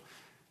Sheol.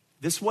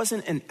 This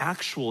wasn't an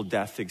actual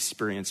death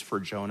experience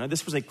for Jonah.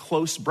 This was a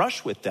close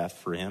brush with death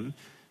for him.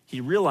 He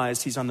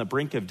realized he's on the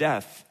brink of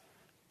death,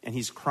 and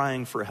he's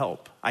crying for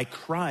help. I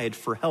cried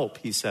for help,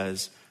 he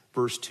says,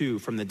 verse 2,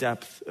 from the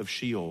depth of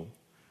Sheol.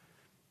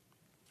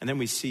 And then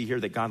we see here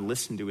that God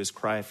listened to his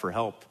cry for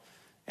help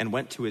and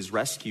went to his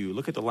rescue.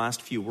 Look at the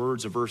last few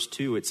words of verse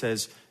 2. It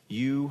says,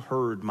 "You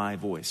heard my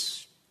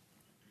voice."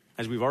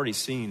 As we've already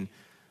seen,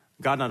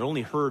 God not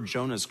only heard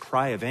Jonah's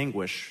cry of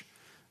anguish,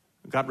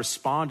 God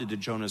responded to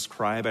Jonah's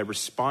cry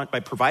by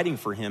providing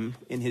for him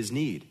in his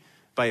need,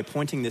 by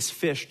appointing this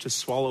fish to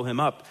swallow him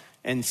up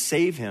and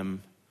save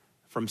him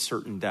from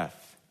certain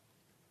death.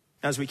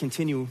 As we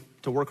continue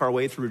to work our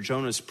way through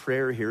Jonah's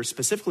prayer here,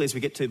 specifically as we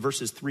get to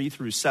verses 3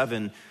 through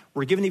 7,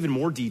 we're given even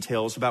more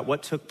details about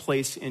what took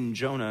place in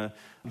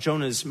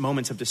Jonah's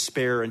moments of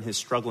despair and his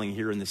struggling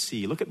here in the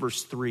sea. Look at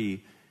verse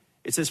 3.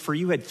 It says, "For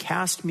you had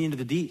cast me into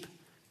the deep,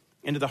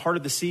 into the heart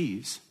of the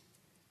seas."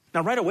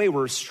 Now, right away,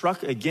 we're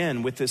struck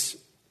again with this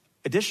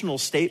additional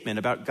statement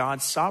about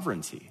God's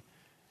sovereignty.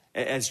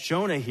 As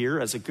Jonah here,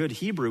 as a good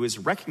Hebrew, is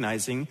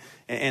recognizing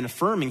and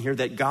affirming here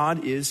that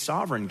God is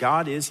sovereign.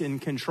 God is in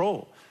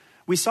control.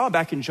 We saw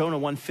back in Jonah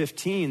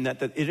 1:15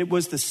 that it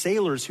was the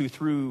sailors who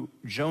threw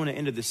Jonah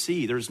into the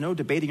sea. There's no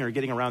debating or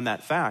getting around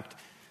that fact.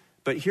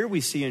 But here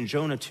we see in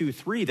Jonah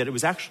 2:3 that it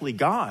was actually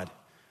God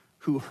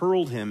who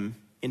hurled him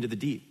into the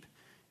deep,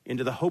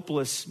 into the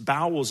hopeless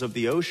bowels of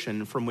the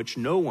ocean from which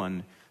no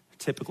one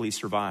typically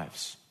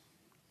survives.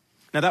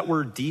 Now that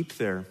word deep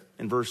there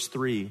in verse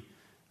 3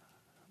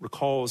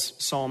 recalls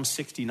Psalm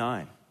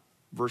 69,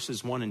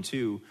 verses 1 and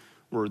 2,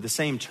 where the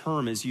same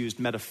term is used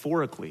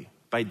metaphorically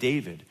by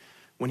David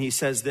when he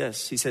says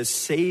this. He says,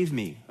 "Save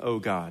me, O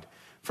God,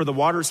 for the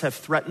waters have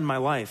threatened my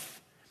life.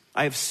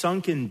 I have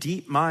sunk in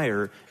deep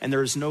mire, and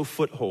there is no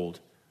foothold.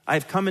 I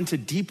have come into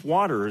deep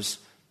waters,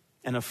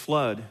 and a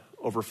flood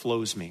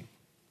overflows me."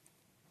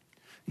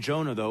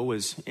 Jonah, though,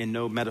 was in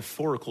no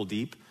metaphorical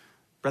deep.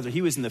 Rather,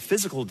 he was in the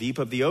physical deep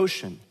of the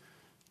ocean.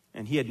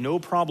 And he had no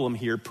problem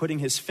here putting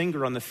his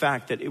finger on the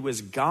fact that it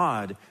was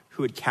God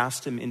who had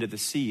cast him into the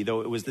sea,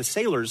 though it was the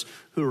sailors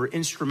who were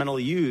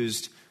instrumentally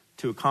used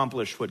to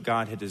accomplish what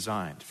God had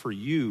designed. For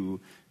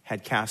you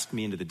had cast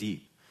me into the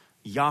deep.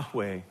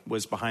 Yahweh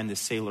was behind the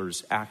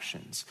sailors'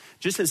 actions,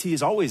 just as he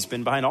has always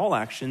been behind all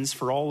actions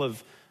for all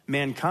of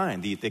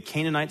mankind, the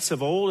Canaanites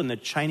of old and the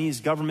Chinese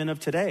government of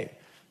today.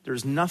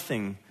 There's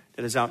nothing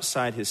that is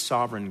outside his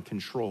sovereign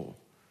control.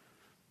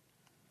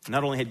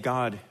 Not only had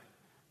God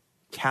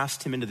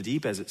cast him into the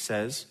deep, as it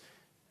says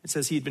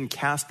he had been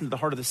cast into the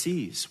heart of the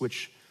seas,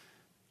 which,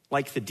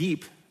 like the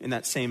deep in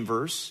that same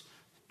verse,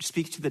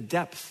 speaks to the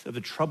depth of the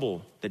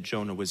trouble that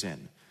Jonah was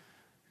in.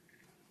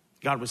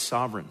 God was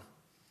sovereign,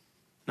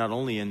 not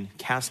only in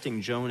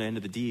casting Jonah into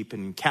the deep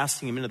and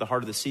casting him into the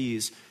heart of the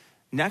seas.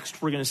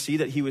 Next, we're going to see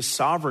that he was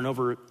sovereign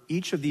over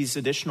each of these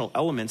additional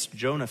elements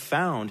Jonah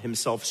found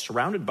himself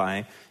surrounded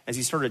by as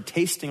he started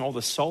tasting all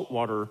the salt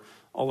water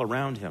all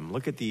around him.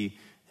 Look at the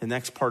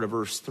next part of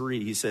verse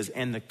 3. He says,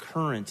 "And the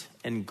current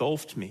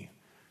engulfed me."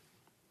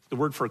 The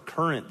word for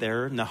current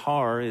there,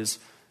 nahar, is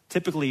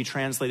typically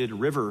translated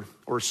river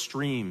or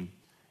stream.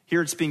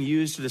 Here it's being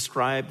used to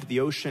describe the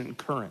ocean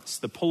currents,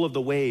 the pull of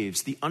the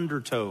waves, the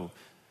undertow.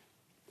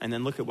 And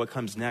then look at what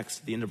comes next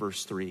at the end of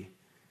verse 3.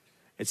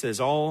 It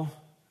says, "All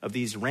of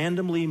these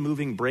randomly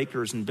moving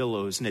breakers and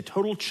billows in a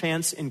total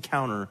chance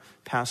encounter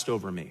passed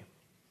over me."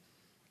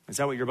 Is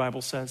that what your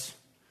Bible says?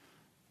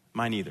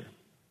 Mine either.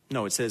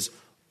 No, it says,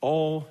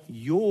 "All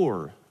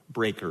your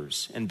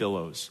breakers and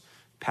billows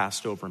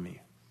passed over me."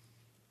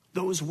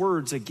 Those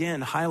words,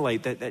 again,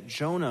 highlight that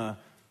Jonah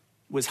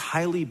was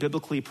highly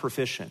biblically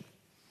proficient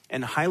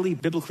and highly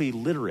biblically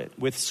literate,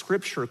 with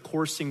scripture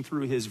coursing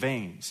through his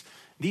veins.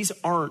 These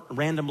aren't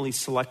randomly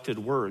selected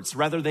words.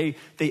 Rather, they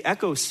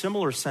echo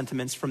similar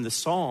sentiments from the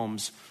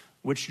Psalms,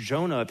 which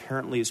Jonah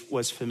apparently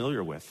was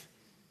familiar with.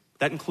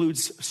 That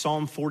includes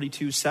Psalm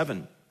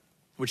 42:7,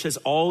 which says,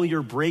 "All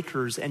your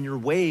breakers and your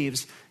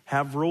waves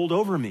have rolled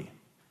over me."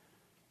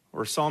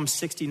 Or Psalm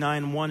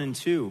 69:1 and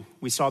 2.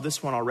 We saw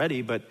this one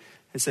already, but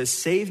it says,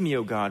 "Save me,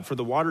 O God, for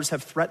the waters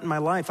have threatened my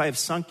life. I have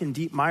sunk in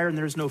deep mire and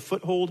there is no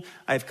foothold.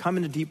 I have come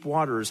into deep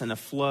waters and a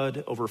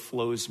flood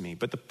overflows me."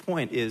 But the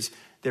point is,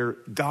 they're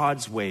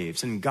God's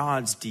waves and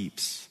God's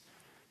deeps.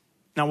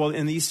 Now, while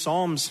in these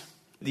Psalms,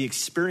 the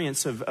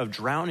experience of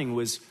drowning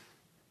was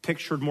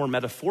pictured more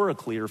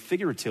metaphorically or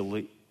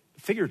figuratively,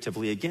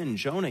 again,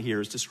 Jonah here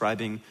is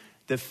describing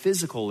the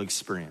physical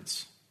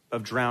experience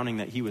of drowning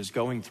that he was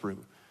going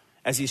through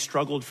as he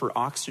struggled for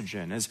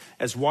oxygen,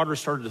 as water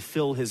started to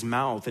fill his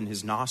mouth and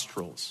his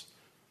nostrils.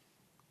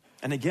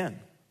 And again,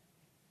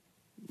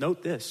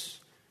 note this,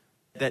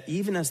 that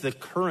even as the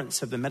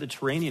currents of the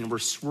Mediterranean were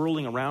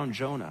swirling around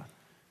Jonah,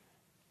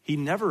 he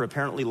never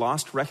apparently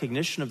lost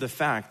recognition of the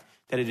fact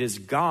that it is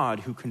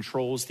God who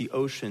controls the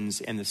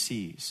oceans and the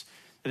seas.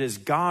 It is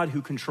God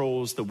who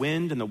controls the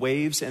wind and the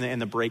waves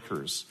and the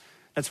breakers.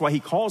 That's why he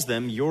calls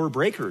them your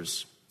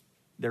breakers,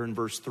 there in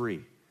verse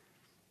 3.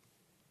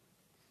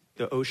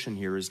 The ocean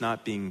here is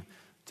not being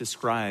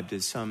described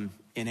as some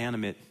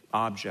inanimate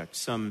object,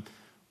 some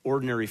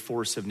ordinary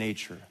force of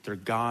nature. They're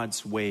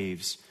God's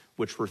waves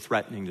which were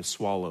threatening to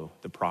swallow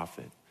the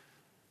prophet.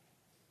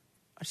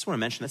 I just want to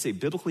mention that's a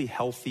biblically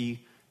healthy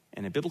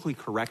and a biblically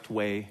correct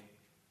way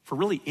for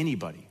really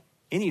anybody,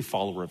 any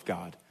follower of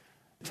God,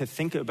 to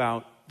think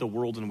about the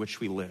world in which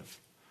we live.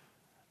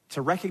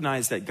 To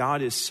recognize that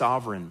God is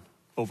sovereign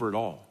over it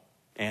all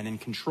and in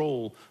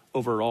control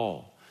over it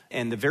all.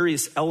 And the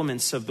various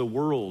elements of the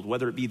world,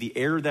 whether it be the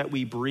air that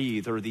we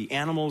breathe or the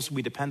animals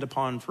we depend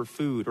upon for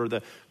food or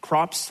the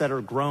crops that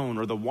are grown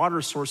or the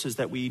water sources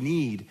that we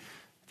need,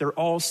 they're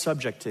all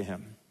subject to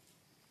him.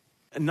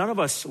 And none of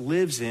us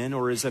lives in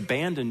or is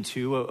abandoned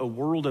to a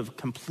world of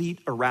complete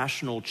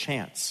irrational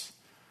chance.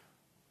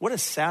 What a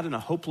sad and a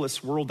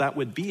hopeless world that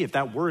would be if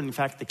that were in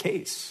fact the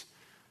case.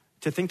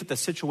 To think that the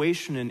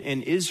situation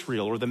in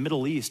Israel or the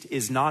Middle East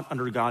is not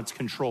under God's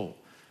control.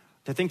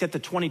 To think that the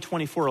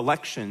 2024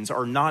 elections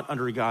are not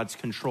under God's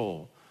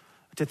control.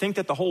 To think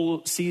that the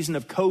whole season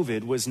of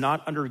COVID was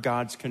not under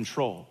God's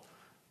control.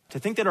 to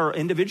think that our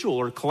individual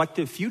or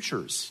collective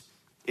futures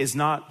is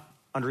not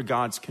under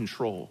God's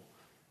control.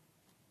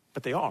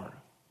 But they are.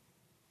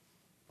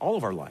 All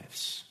of our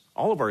lives,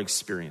 all of our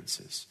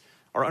experiences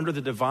are under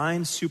the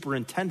divine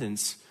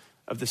superintendence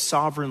of the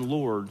sovereign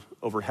Lord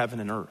over heaven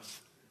and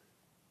earth.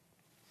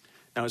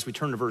 Now, as we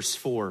turn to verse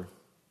 4,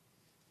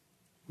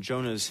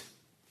 Jonah's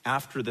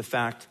after the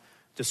fact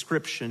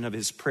description of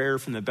his prayer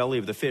from the belly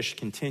of the fish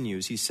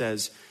continues. He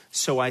says,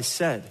 "So I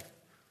said,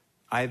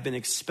 I have been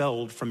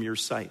expelled from your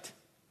sight."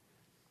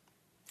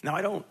 Now,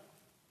 I don't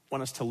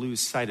want us to lose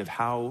sight of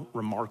how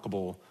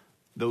remarkable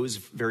those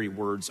very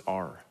words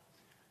are.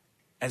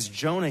 As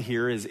Jonah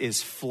here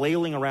is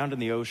flailing around in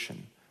the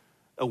ocean,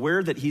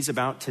 aware that he's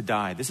about to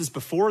die. This is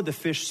before the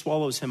fish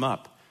swallows him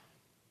up.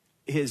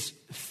 His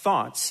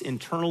thoughts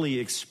internally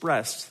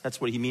expressed, that's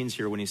what he means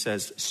here when he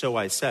says, "So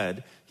I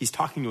said," he's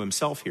talking to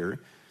himself here,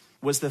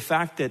 was the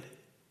fact that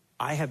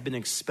I have been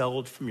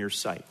expelled from your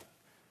sight.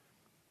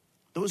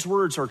 Those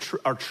words are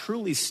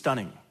truly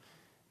stunning,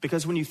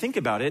 because when you think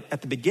about it,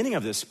 at the beginning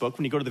of this book,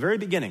 when you go to the very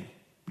beginning,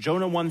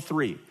 Jonah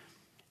 1:3,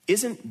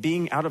 isn't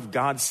being out of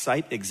God's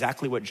sight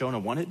exactly what Jonah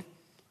wanted?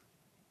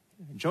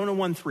 Jonah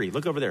 1:3,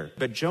 look over there.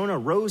 "But Jonah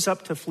rose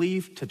up to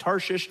flee to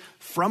Tarshish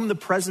from the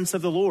presence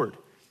of the Lord.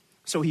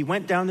 So he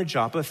went down to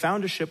Joppa,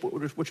 found a ship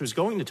which was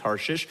going to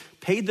Tarshish,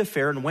 paid the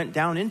fare, and went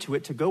down into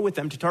it to go with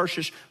them to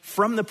Tarshish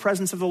from the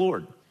presence of the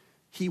Lord."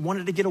 He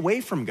wanted to get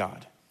away from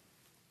God.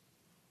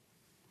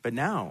 But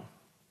now,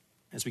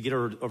 as we get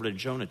over to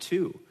Jonah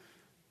 2,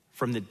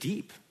 from the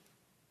deep,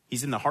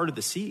 he's in the heart of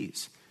the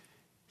seas.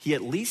 He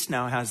at least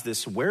now has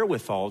this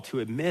wherewithal to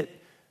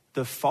admit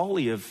the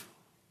folly of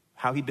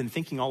how he'd been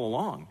thinking all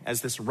along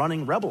as this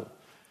running rebel,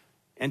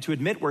 and to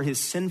admit where his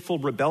sinful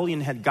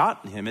rebellion had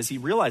gotten him as he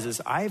realizes,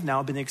 I have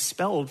now been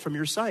expelled from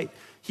your sight.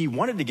 He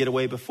wanted to get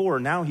away before.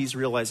 Now he's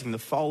realizing the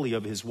folly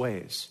of his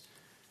ways.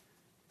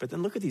 But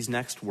then look at these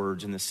next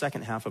words in the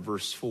second half of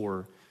verse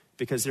 4,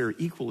 because they're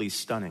equally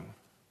stunning.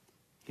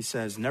 He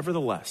says,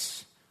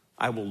 "Nevertheless,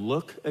 I will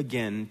look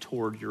again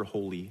toward your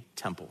holy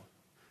temple."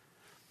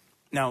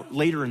 Now,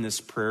 later in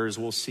this prayer, as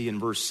we'll see in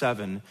verse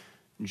 7,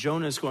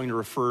 Jonah is going to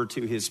refer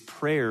to his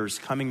prayers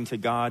coming to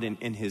God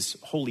in his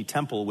holy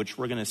temple, which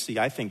we're going to see,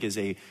 I think, is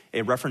a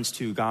reference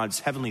to God's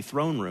heavenly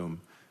throne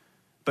room.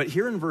 But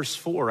here in verse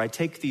 4, I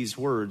take these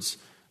words,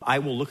 "I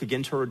will look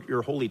again toward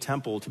your holy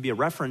temple," to be a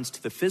reference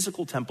to the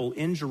physical temple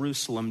in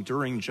Jerusalem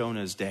during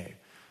Jonah's day.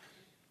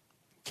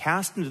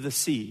 Cast into the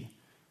sea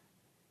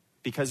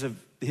because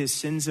of his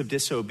sins of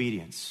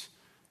disobedience,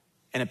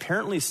 and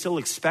apparently still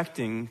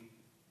expecting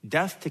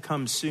death to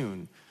come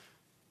soon,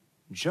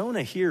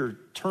 Jonah here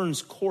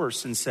turns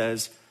course and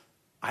says,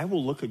 "I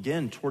will look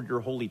again toward your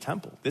holy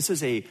temple." This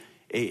is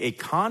a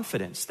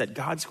confidence that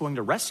God's going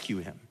to rescue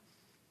him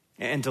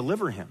and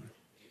deliver him.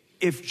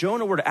 If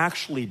Jonah were to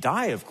actually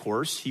die, of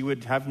course, he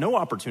would have no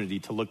opportunity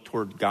to look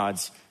toward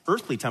God's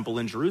earthly temple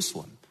in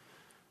Jerusalem.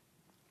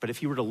 But if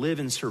he were to live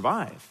and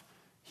survive,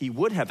 he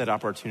would have that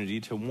opportunity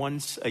to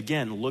once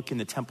again look in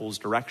the temple's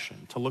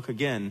direction, to look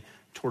again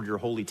toward your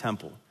holy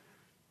temple.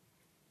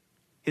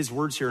 His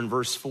words here in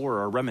verse 4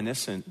 are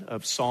reminiscent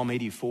of Psalm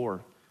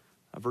 84,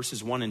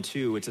 verses 1 and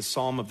 2. It's a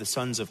psalm of the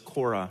sons of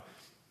Korah,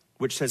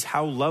 which says,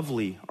 "How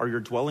lovely are your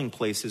dwelling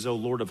places, O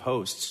Lord of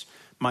hosts.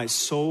 My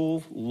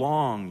soul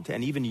longed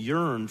and even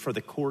yearned for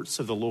the courts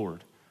of the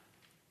Lord."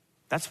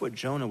 That's what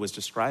Jonah was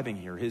describing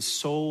here. His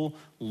soul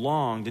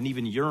longed and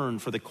even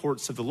yearned for the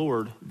courts of the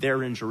Lord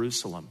there in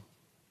Jerusalem.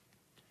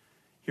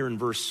 Here in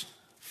verse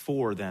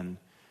 4, then,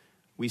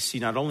 we see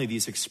not only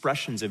these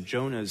expressions of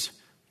Jonah's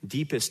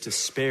deepest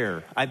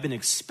despair. I've been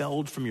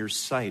expelled from your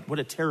sight. What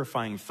a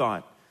terrifying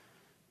thought.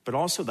 But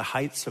also the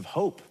heights of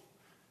hope,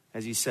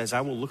 as he says, I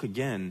will look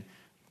again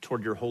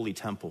toward your holy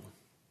temple.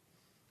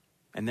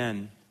 And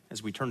then,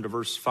 as we turn to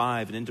verse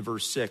 5 and into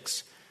verse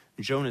 6,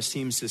 Jonah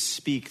seems to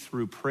speak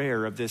through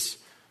prayer of this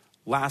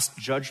last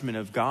judgment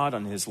of God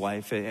on his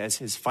life as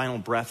his final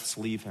breaths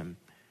leave him.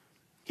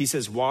 He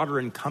says, "Water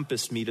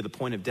encompassed me to the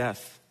point of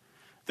death.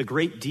 The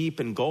great deep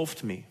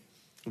engulfed me.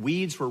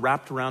 Weeds were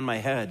wrapped around my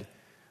head.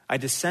 I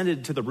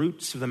descended to the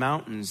roots of the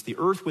mountains. The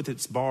earth with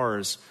its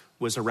bars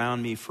was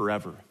around me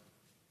forever."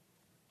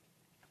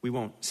 We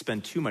won't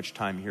spend too much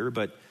time here,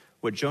 but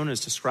what Jonah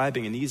is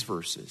describing in these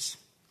verses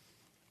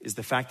is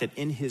the fact that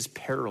in his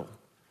peril,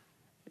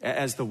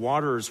 as the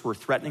waters were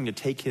threatening to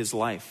take his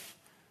life,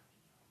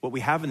 what we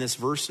have in this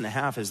verse and a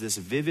half is this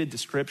vivid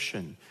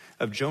description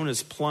of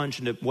Jonah's plunge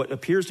into what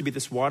appears to be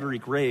this watery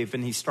grave.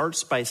 And he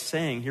starts by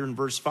saying here in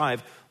verse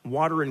 5,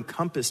 "Water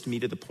encompassed me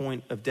to the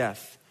point of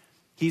death."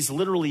 He's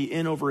literally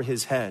in over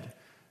his head.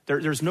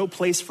 There's no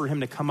place for him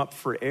to come up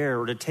for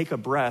air or to take a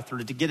breath or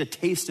to get a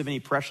taste of any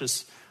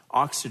precious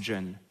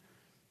oxygen.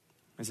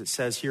 As it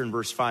says here in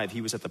verse 5,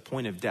 he was at the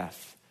point of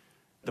death,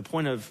 the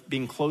point of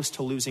being close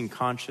to losing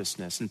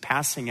consciousness and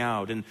passing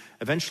out and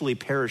eventually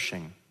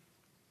perishing.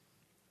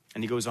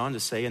 And he goes on to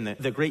say, "And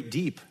the great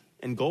deep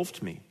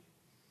engulfed me."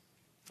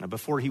 Now,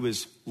 before he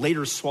was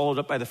later swallowed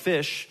up by the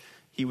fish,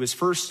 he was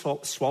first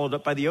swallowed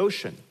up by the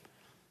ocean.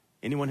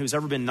 Anyone who's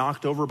ever been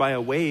knocked over by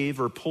a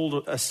wave or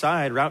pulled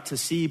aside or out to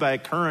sea by a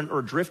current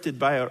or drifted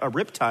by a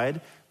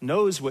riptide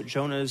knows what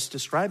Jonah is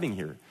describing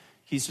here.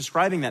 He's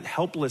describing that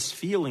helpless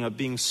feeling of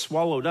being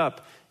swallowed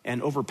up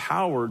and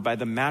overpowered by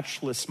the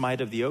matchless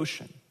might of the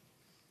ocean.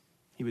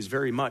 He was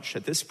very much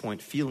at this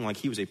point feeling like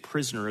he was a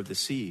prisoner of the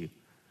sea.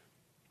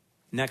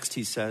 Next,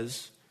 he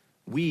says,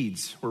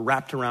 weeds were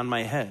wrapped around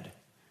my head.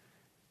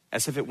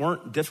 As if it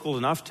weren't difficult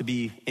enough to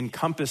be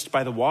encompassed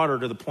by the water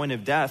to the point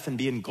of death and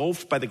be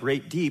engulfed by the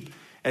great deep,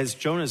 as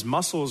Jonah's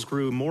muscles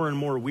grew more and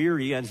more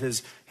weary, and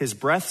his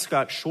breaths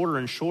got shorter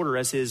and shorter,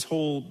 as his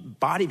whole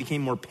body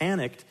became more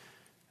panicked,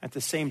 at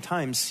the same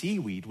time,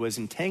 seaweed was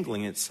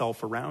entangling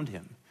itself around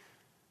him,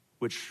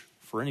 which,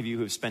 for any of you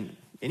who have spent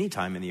any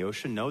time in the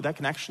ocean, know that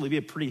can actually be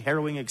a pretty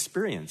harrowing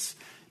experience,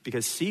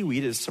 because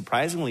seaweed is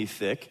surprisingly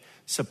thick,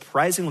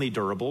 surprisingly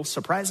durable,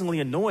 surprisingly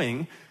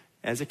annoying,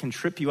 as it can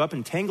trip you up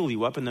and tangle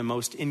you up in the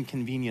most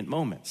inconvenient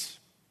moments.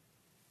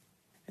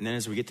 And then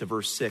as we get to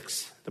verse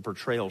 6, the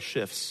portrayal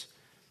shifts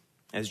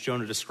as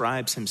Jonah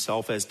describes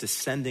himself as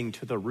descending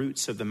to the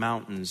roots of the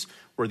mountains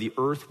where the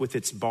earth with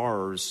its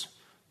bars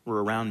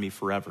were around me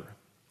forever.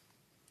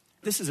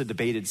 This is a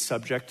debated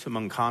subject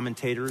among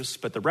commentators,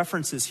 but the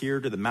references here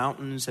to the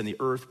mountains and the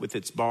earth with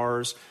its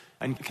bars,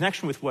 in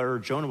connection with where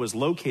Jonah was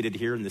located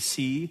here in the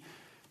sea,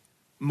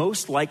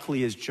 most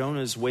likely is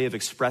Jonah's way of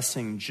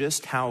expressing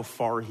just how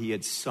far he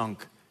had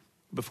sunk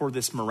before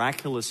this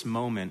miraculous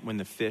moment when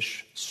the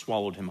fish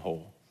swallowed him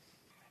whole.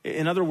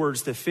 In other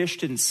words, the fish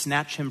didn't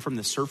snatch him from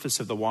the surface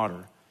of the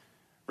water.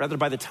 Rather,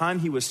 by the time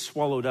he was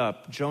swallowed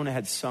up, Jonah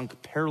had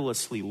sunk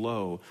perilously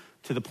low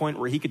to the point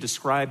where he could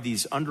describe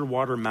these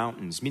underwater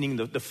mountains, meaning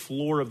the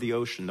floor of the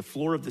ocean, the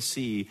floor of the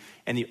sea,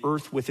 and the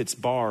earth with its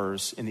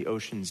bars in the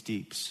ocean's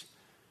deeps.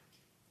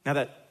 Now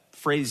that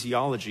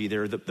phraseology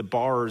there, the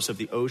bars of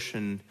the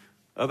ocean,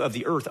 of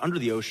the earth under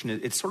the ocean,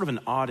 it's sort of an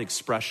odd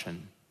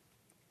expression.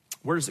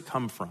 Where does it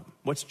come from?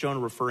 What's Jonah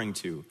referring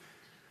to?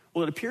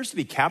 Well, it appears to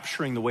be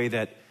capturing the way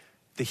that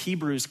the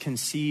Hebrews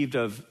conceived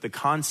of the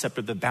concept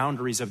of the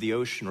boundaries of the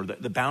ocean, or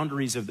the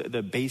boundaries of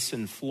the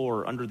basin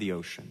floor under the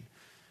ocean.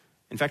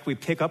 In fact, we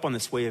pick up on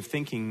this way of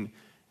thinking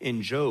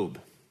in Job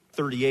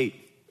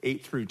 38,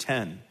 8 through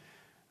 10,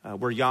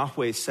 where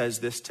Yahweh says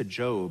this to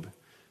Job.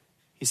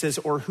 He says,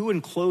 "Or who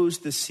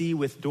enclosed the sea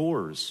with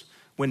doors?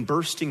 When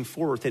bursting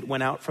forth, it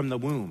went out from the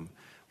womb.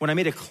 When I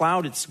made a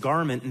cloud its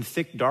garment and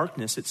thick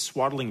darkness its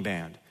swaddling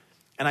band.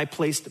 And I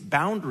placed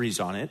boundaries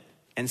on it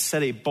and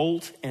set a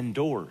bolt and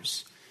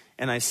doors.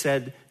 And I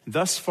said,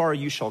 thus far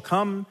you shall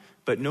come,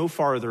 but no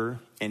farther,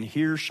 and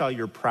here shall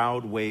your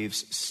proud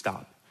waves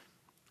stop."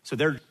 So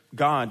there,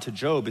 God to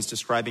Job is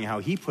describing how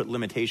he put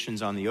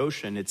limitations on the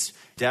ocean, its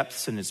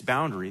depths and its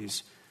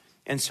boundaries.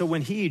 And so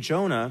when he,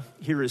 Jonah,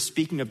 here is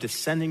speaking of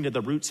descending to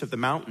the roots of the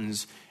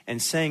mountains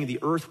and saying the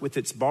earth with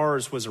its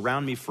bars was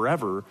around me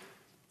forever,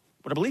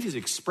 what I believe he's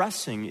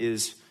expressing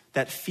is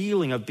that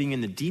feeling of being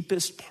in the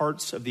deepest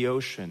parts of the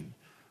ocean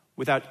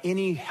without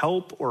any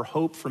help or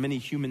hope from any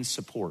human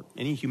support,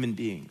 any human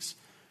beings.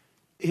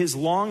 His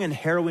long and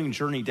harrowing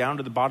journey down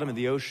to the bottom of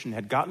the ocean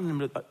had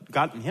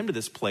gotten him to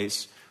this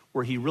place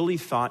where he really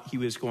thought he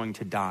was going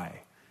to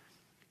die.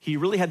 He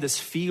really had this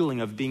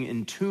feeling of being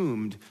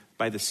entombed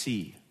by the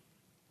sea.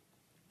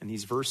 And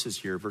these verses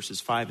here, verses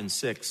 5 and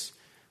 6,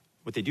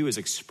 what they do is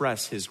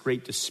express his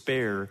great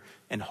despair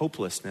and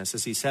hopelessness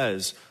as he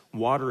says,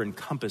 "Water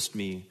encompassed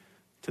me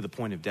to the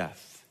point of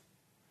death."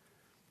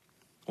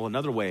 Well,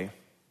 another way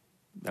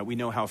that we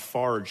know how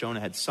far Jonah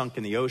had sunk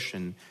in the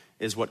ocean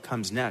is what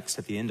comes next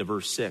at the end of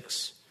verse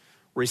 6,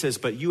 where he says,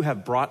 "But you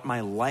have brought up my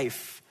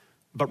life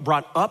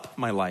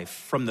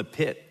from the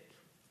pit,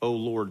 O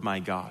Lord my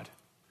God."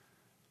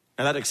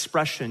 Now that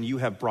expression, "you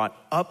have brought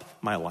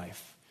up my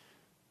life,"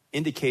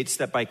 indicates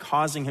that by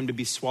causing him to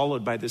be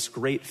swallowed by this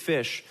great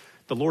fish,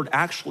 the Lord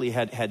actually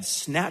had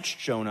snatched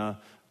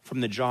Jonah from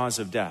the jaws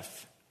of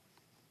death.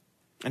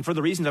 And for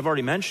the reasons I've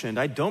already mentioned,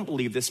 I don't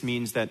believe this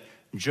means that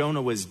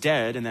Jonah was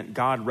dead and that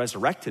God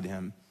resurrected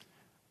him.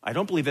 I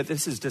don't believe that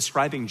this is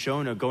describing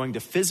Jonah going to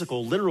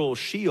physical, literal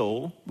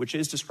Sheol, which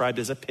is described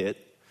as a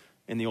pit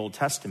in the Old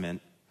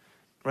Testament.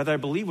 Rather, I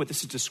believe what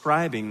this is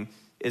describing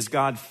is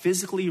God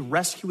physically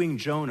rescuing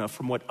Jonah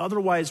from what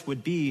otherwise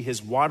would be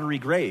his watery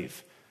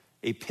grave,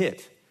 a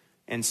pit,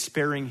 and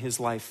sparing his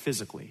life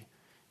physically.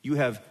 "You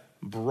have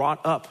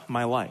brought up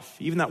my life."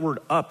 Even that word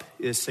 "up"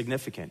 is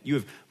significant. "You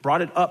have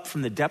brought it up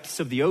from the depths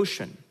of the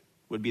ocean,"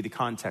 would be the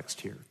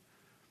context here.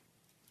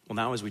 Well,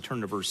 now as we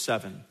turn to verse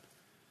 7,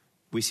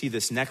 we see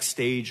this next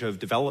stage of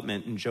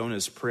development in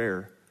Jonah's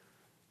prayer.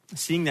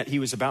 Seeing that he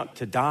was about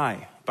to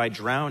die by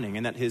drowning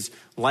and that his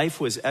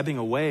life was ebbing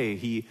away,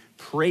 he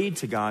prayed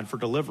to God for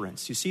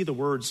deliverance. You see the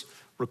words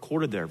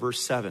recorded there, verse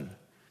 7.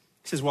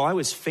 He says, "While I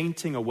was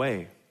fainting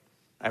away,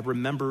 I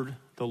remembered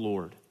the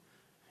Lord,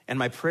 and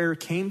my prayer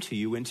came to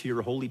you into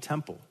your holy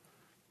temple."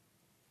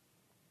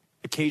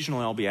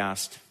 Occasionally I'll be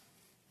asked,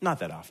 not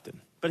that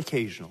often, but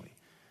occasionally,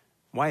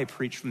 why I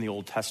preach from the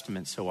Old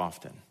Testament so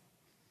often.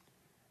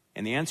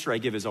 And the answer I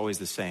give is always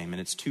the same, and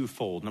it's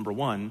twofold. Number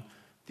one,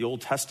 the Old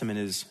Testament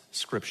is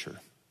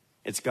Scripture.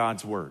 It's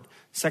God's word.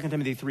 2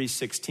 Timothy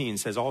 3:16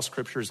 says all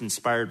scripture is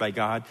inspired by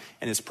God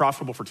and is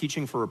profitable for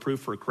teaching, for reproof,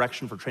 for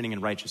correction, for training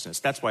in righteousness.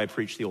 That's why I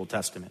preach the Old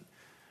Testament.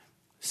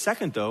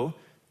 Second, though,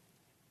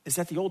 is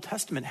that the Old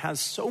Testament has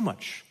so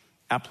much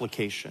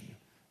application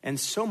and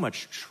so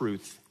much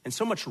truth and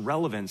so much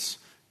relevance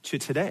to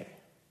today.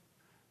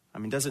 I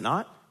mean, does it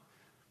not?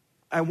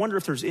 I wonder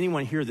if there's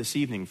anyone here this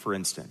evening, for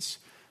instance,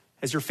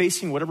 as you're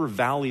facing whatever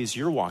valleys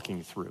you're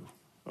walking through,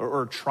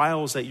 or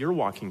trials that you're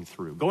walking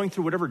through, going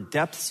through whatever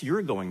depths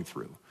you're going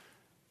through,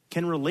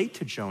 can relate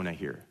to Jonah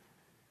here.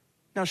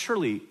 Now,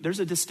 surely there's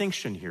a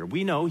distinction here.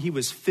 We know he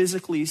was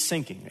physically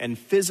sinking and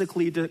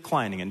physically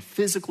declining and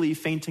physically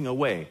fainting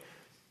away.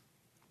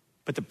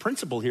 But the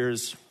principle here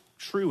is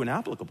true and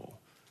applicable,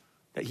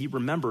 that he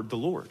remembered the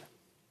Lord.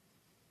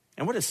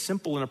 And what a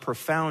simple and a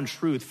profound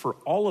truth for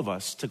all of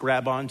us to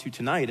grab onto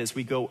tonight as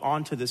we go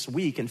on to this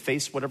week and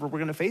face whatever we're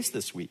going to face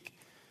this week.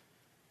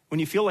 When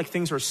you feel like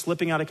things are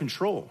slipping out of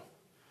control,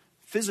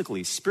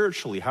 physically,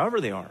 spiritually, however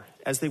they are,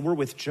 as they were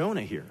with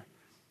Jonah here,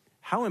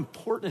 how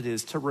important it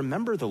is to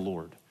remember the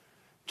Lord,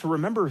 to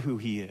remember who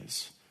he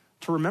is,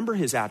 to remember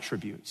his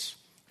attributes,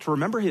 to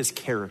remember his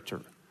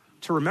character,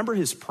 to remember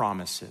his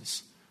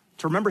promises,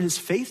 to remember his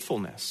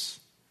faithfulness.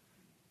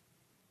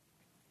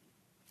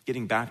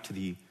 Getting back to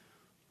the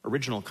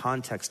original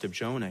context of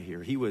Jonah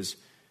here, he was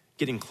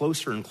getting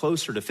closer and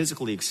closer to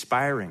physically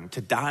expiring,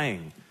 to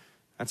dying.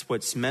 That's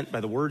what's meant by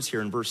the words here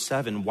in verse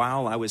 7,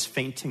 while I was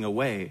fainting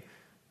away.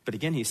 But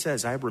again, he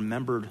says, I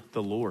remembered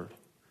the Lord.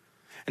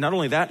 And not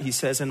only that, he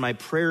says, and my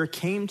prayer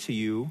came to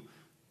you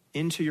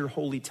into your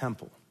holy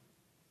temple.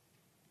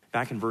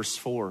 Back in verse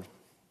 4,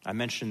 I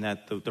mentioned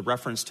that the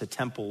reference to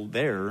temple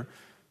there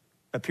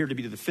appeared to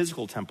be to the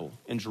physical temple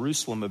in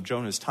Jerusalem of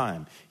Jonah's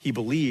time. He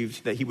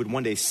believed that he would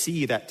one day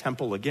see that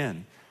temple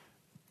again.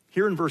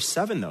 Here in verse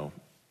 7, though,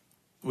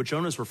 what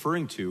Jonah's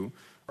referring to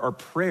are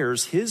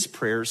prayers, his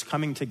prayers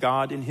coming to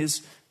God in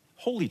his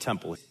holy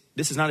temple.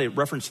 This is not a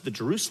reference to the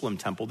Jerusalem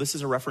temple. This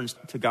is a reference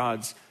to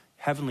God's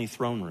heavenly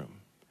throne room,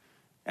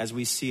 as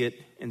we see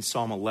it in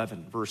Psalm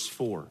 11, verse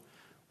 4,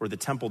 where the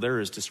temple there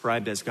is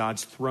described as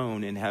God's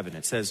throne in heaven.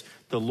 It says,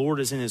 the Lord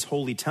is in his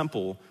holy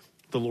temple.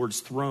 The Lord's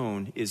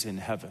throne is in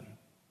heaven.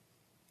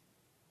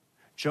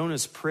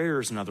 Jonah's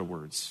prayers, in other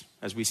words,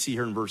 as we see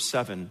here in verse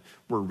 7,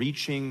 were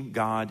reaching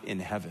God in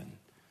heaven.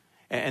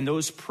 And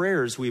those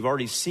prayers we've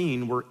already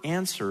seen were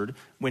answered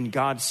when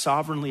God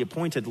sovereignly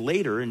appointed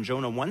later in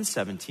Jonah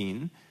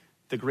 1:17,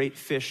 the great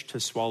fish to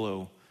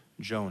swallow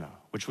Jonah,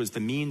 which was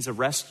the means of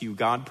rescue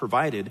God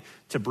provided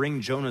to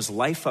bring Jonah's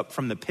life up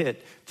from the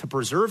pit, to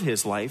preserve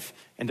his life,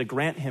 and to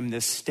grant him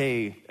this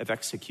stay of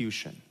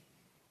execution.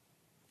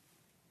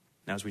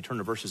 Now, as we turn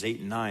to verses 8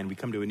 and 9, we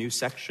come to a new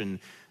section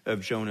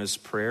of Jonah's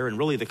prayer, and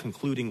really the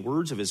concluding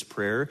words of his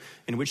prayer,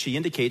 in which he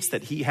indicates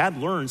that he had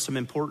learned some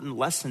important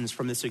lessons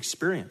from this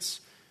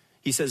experience.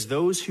 He says,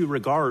 those who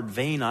regard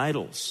vain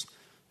idols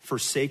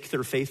forsake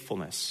their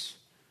faithfulness,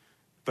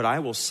 but I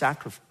will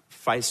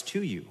sacrifice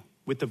to you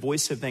with the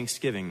voice of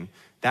thanksgiving.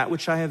 That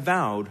which I have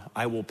vowed,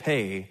 I will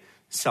pay.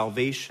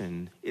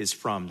 Salvation is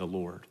from the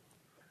Lord.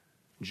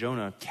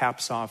 Jonah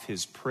caps off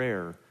his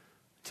prayer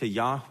to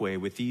Yahweh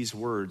with these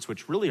words,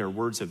 which really are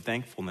words of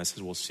thankfulness,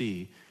 as we'll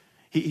see.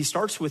 He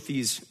starts with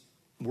these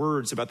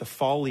words about the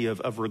folly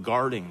of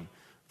regarding,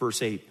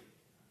 verse 8,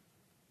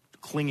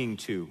 clinging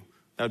to.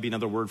 That would be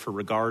another word for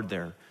regard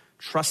there.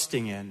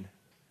 Trusting in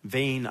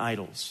vain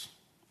idols,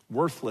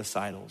 worthless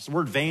idols. The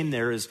word vain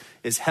there is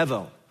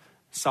hevel,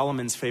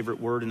 Solomon's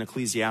favorite word in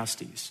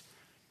Ecclesiastes.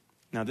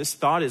 Now, this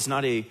thought is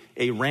not a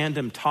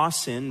random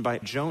toss-in by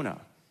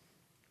Jonah.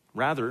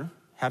 Rather,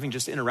 having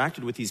just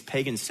interacted with these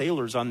pagan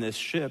sailors on this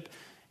ship,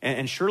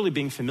 and surely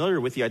being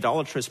familiar with the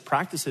idolatrous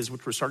practices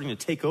which were starting to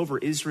take over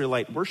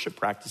Israelite worship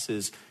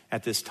practices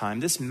at this time,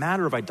 this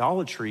matter of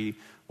idolatry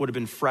would have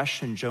been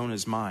fresh in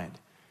Jonah's mind.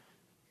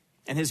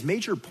 And his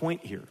major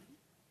point here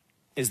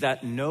is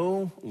that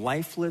no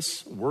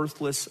lifeless,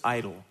 worthless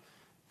idol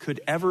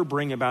could ever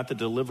bring about the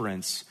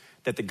deliverance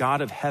that the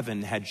God of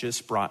heaven had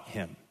just brought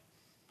him.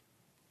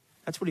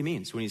 That's what he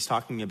means when he's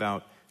talking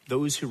about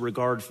those who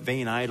regard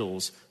vain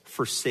idols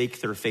forsake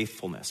their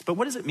faithfulness. But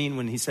what does it mean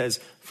when he says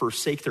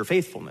forsake their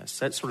faithfulness?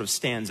 That sort of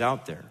stands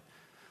out there.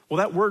 Well,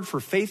 that word for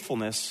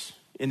faithfulness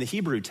in the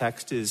Hebrew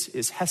text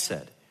is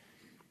hesed,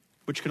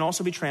 which can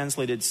also be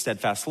translated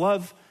steadfast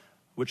love,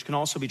 which can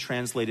also be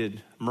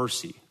translated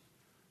mercy.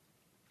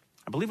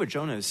 I believe what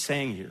Jonah is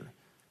saying here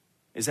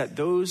is that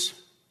those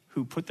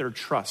who put their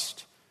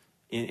trust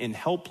in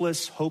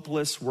helpless,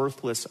 hopeless,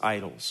 worthless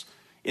idols,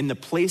 in the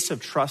place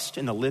of trust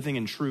in the living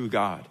and true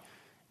God,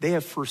 they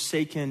have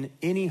forsaken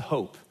any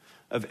hope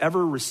of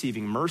ever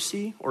receiving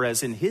mercy, or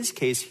as in his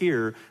case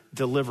here,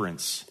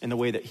 deliverance, in the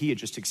way that he had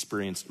just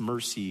experienced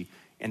mercy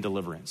and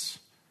deliverance.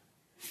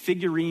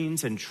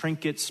 Figurines and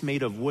trinkets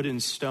made of wood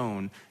and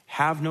stone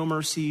have no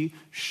mercy,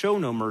 show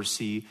no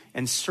mercy,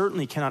 and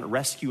certainly cannot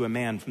rescue a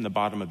man from the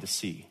bottom of the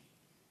sea.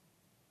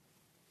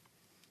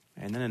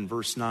 And then in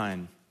verse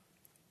 9,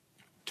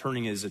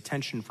 turning his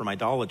attention from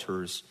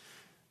idolaters,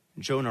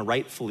 Jonah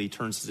rightfully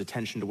turns his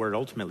attention to where it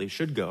ultimately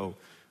should go,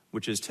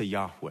 which is to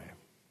Yahweh.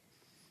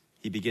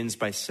 He begins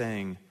by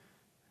saying,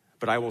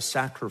 "But I will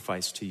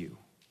sacrifice to you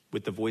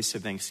with the voice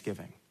of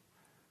thanksgiving."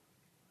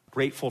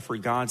 Grateful for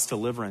God's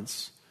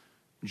deliverance,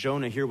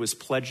 Jonah here was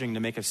pledging to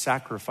make a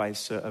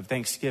sacrifice of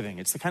thanksgiving.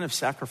 It's the kind of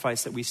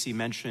sacrifice that we see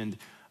mentioned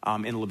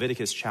in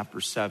Leviticus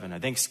chapter 7, a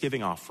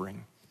thanksgiving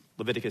offering.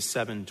 Leviticus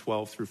 7,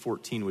 12 through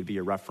 14 would be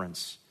a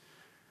reference.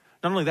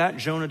 Not only that,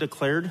 Jonah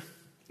declared,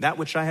 "That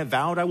which I have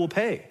vowed I will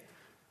pay."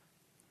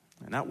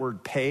 And that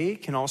word pay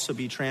can also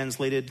be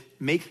translated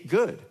make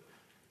good.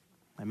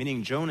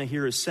 Meaning Jonah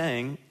here is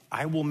saying,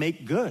 I will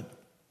make good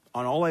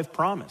on all I've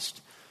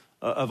promised,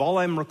 of all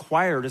I'm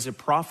required as a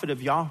prophet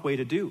of Yahweh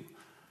to do.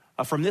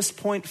 From this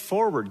point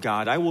forward,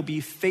 God, I will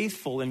be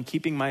faithful in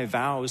keeping my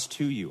vows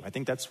to you. I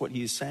think that's what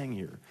he's saying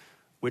here,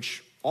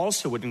 which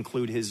also would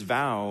include his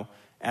vow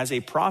as a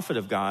prophet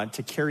of God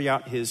to carry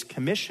out his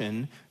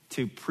commission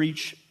to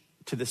preach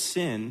to the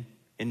sin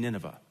in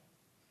Nineveh.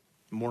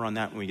 More on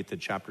that when we get to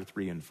chapter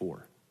 3 and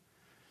 4.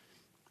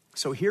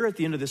 So here at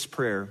the end of this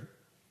prayer,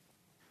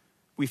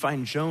 we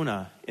find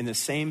Jonah in the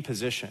same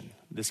position.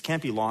 This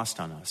can't be lost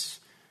on us,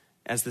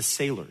 as the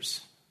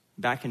sailors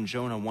back in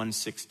Jonah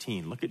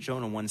 1:16. Look at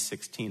Jonah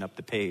 1:16 up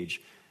the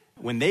page.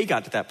 When they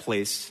got to that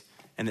place,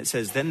 and it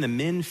says, "Then the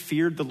men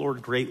feared the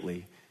Lord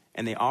greatly,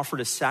 and they offered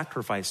a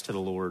sacrifice to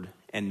the Lord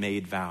and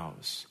made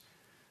vows."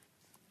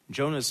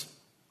 Jonah's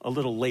a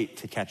little late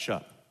to catch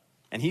up,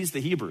 and he's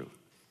the Hebrew.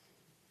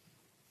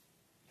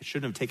 It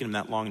shouldn't have taken him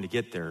that long to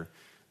get there,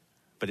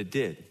 but it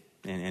did,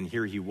 and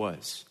here he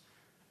was.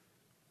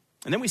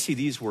 And then we see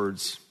these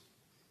words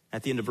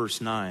at the end of verse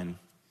 9,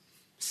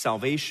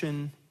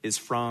 "Salvation is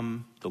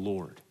from the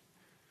Lord."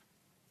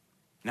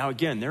 Now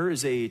again, there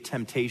is a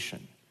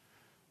temptation,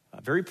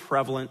 very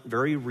prevalent,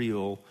 very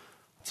real,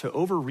 to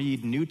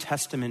overread New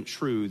Testament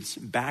truths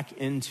back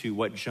into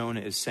what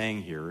Jonah is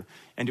saying here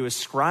and to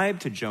ascribe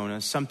to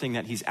Jonah something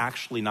that he's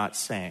actually not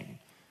saying.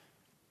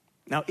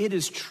 Now it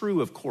is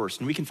true, of course,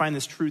 and we can find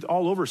this truth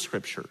all over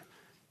Scripture,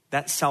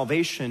 that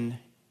salvation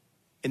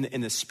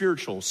in the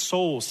spiritual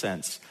soul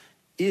sense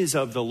is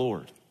of the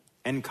Lord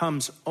and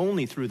comes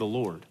only through the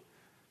Lord.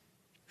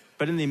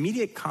 But in the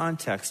immediate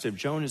context of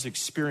Jonah's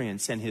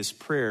experience and his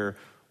prayer,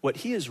 what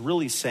he is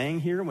really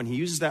saying here, when he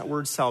uses that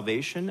word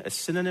salvation, a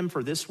synonym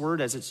for this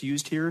word as it's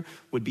used here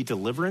would be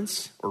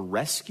deliverance or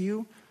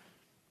rescue.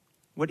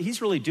 What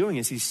he's really doing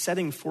is he's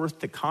setting forth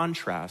the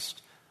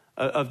contrast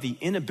of the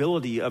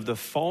inability of the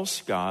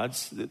false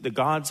gods, the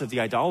gods of the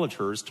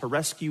idolaters, to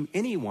rescue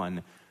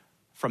anyone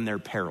from their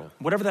peril,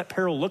 whatever that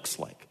peril looks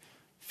like.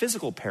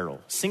 Physical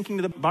peril, sinking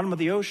to the bottom of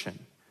the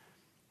ocean.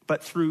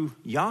 But through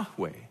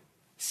Yahweh,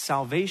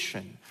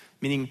 salvation,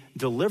 meaning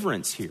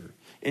deliverance here.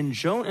 In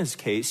Jonah's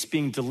case,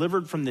 being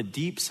delivered from the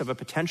deeps of a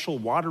potential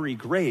watery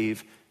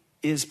grave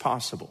is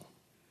possible.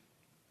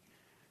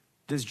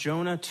 Does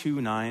Jonah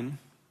 2:9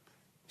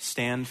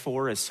 stand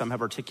for, as some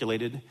have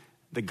articulated,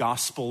 the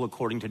gospel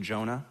according to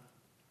Jonah?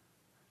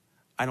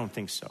 I don't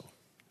think so.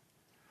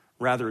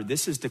 Rather,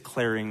 this is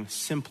declaring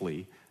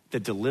simply the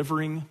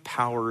delivering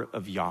power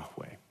of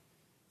Yahweh.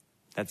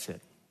 That's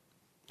it.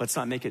 Let's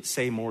not make it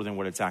say more than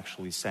what it's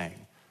actually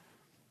saying.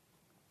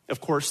 Of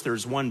course,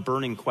 there's one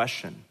burning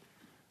question.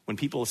 When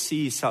people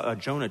see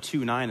Jonah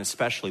 2:9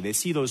 especially, they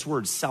see those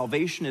words,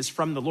 salvation is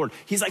from the Lord.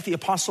 He's like the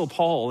Apostle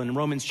Paul in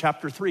Romans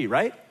chapter 3,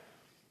 right?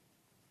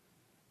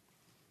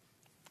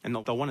 And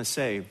they'll want to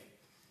say,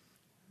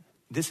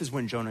 this is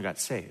when Jonah got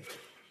saved.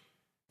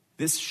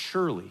 This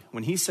surely,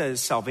 when he says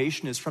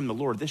salvation is from the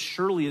Lord, this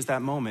surely is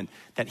that moment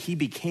that he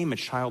became a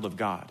child of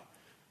God.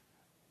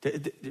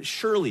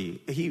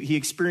 Surely he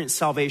experienced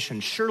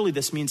salvation. Surely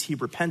this means he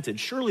repented.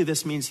 Surely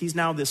this means he's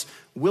now this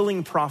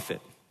willing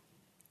prophet.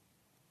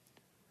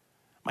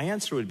 My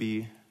answer would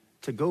be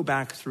to go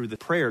back through the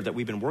prayer that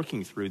we've been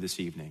working through this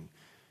evening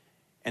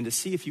and to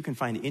see if you can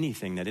find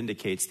anything that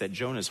indicates that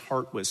Jonah's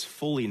heart was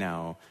fully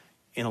now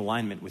in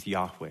alignment with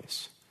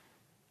Yahweh's.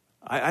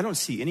 I don't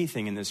see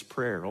anything in this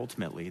prayer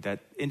ultimately that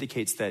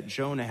indicates that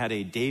Jonah had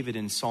a David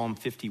in Psalm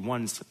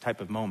 51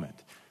 type of moment.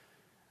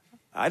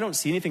 I don't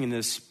see anything in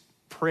this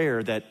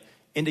prayer that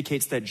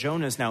indicates that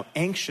Jonah is now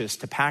anxious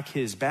to pack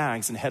his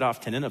bags and head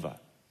off to Nineveh.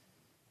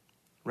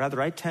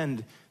 Rather, I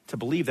tend to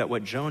believe that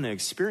what Jonah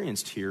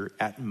experienced here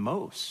at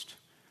most,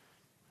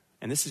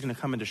 and this is going to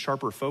come into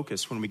sharper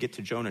focus when we get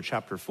to Jonah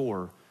chapter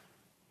 4,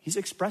 he's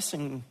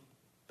expressing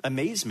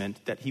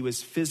amazement that he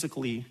was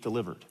physically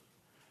delivered.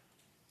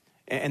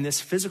 And this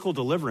physical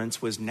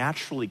deliverance was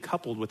naturally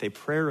coupled with a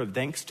prayer of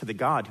thanks to the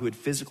God who had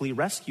physically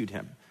rescued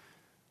him,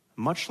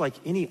 much like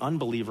any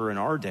unbeliever in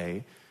our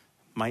day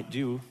might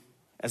do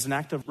as an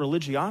act of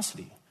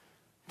religiosity,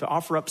 to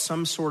offer up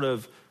some sort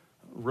of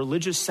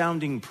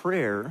religious-sounding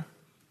prayer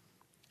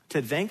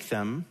to thank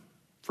them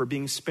for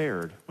being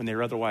spared when they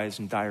were otherwise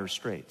in dire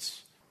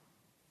straits.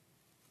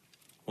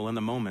 Well, in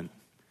the moment,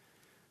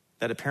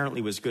 that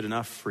apparently was good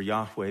enough for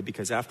Yahweh,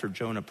 because after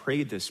Jonah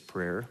prayed this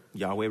prayer,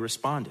 Yahweh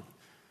responded.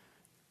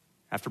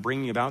 After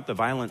bringing about the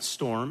violent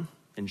storm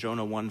in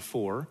Jonah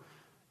 1:4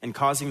 and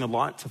causing the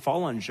lot to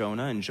fall on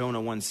Jonah in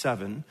Jonah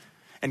 1:7,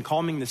 and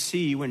calming the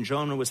sea when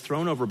Jonah was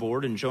thrown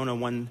overboard in Jonah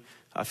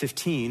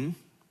 1:15,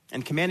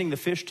 and commanding the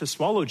fish to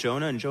swallow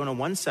Jonah in Jonah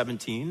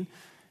 1:17,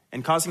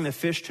 and causing the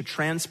fish to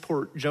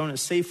transport Jonah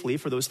safely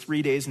for those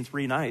 3 days and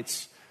 3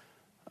 nights.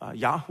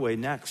 Yahweh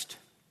next,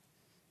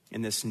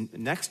 in this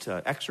next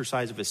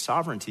exercise of his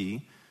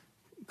sovereignty,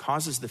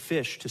 causes the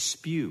fish to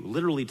spew,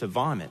 literally to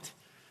vomit,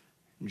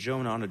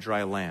 Jonah on a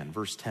dry land.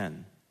 Verse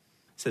 10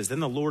 says, "Then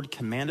the Lord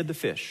commanded the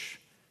fish,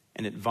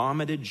 and it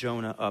vomited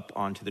Jonah up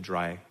onto the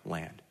dry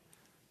land."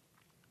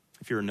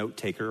 If you're a note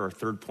taker, our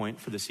third point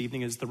for this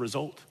evening is the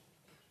result.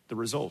 The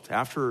result.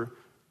 After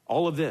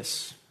all of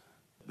this,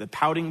 the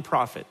pouting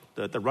prophet,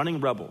 the running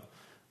rebel,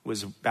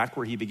 was back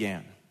where he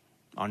began,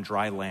 on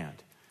dry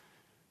land.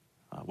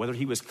 Whether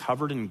he was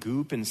covered in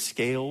goop and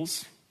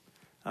scales,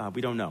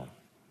 we don't know.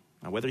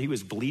 Whether he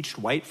was bleached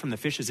white from the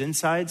fish's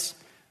insides,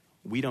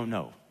 we don't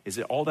know. Is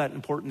it all that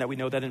important that we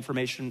know that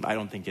information? I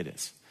don't think it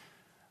is.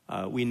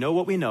 We know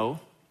what we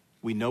know.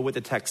 We know what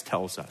the text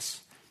tells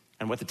us.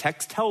 And what the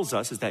text tells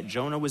us is that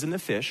Jonah was in the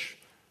fish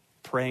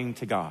praying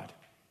to God.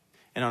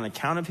 And on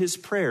account of his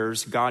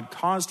prayers, God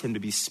caused him to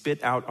be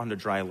spit out onto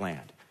dry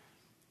land.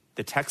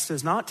 The text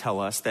does not tell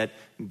us that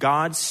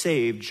God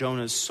saved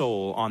Jonah's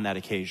soul on that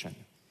occasion.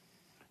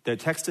 The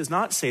text does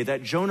not say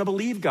that Jonah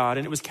believed God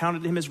and it was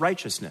counted to him as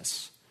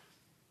righteousness.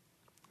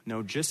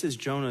 No, just as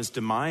Jonah's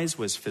demise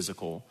was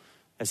physical,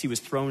 as he was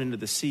thrown into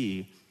the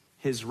sea,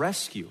 his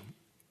rescue,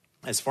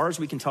 as far as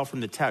we can tell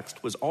from the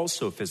text, was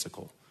also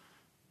physical,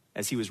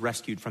 as he was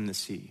rescued from the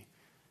sea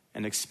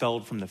and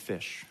expelled from the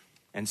fish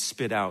and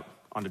spit out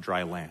onto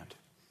dry land.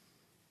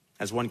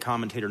 As one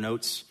commentator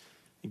notes,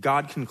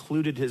 God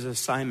concluded his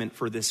assignment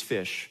for this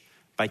fish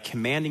by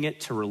commanding it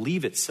to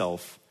relieve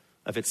itself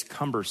of its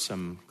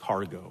cumbersome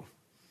cargo.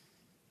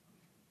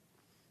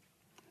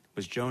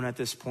 Was Jonah at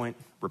this point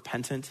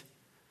repentant?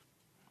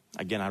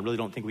 Again, I really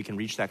don't think we can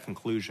reach that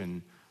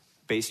conclusion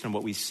based on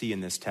what we see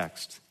in this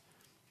text.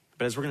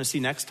 But as we're going to see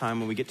next time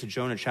when we get to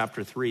Jonah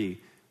chapter 3,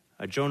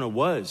 Jonah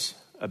was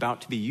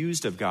about to be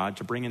used of God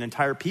to bring an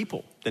entire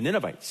people, the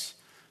Ninevites,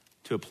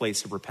 to a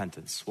place of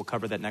repentance. We'll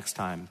cover that next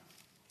time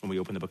when we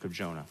open the book of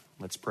Jonah.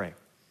 Let's pray.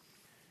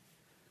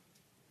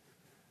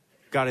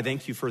 God, I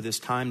thank you for this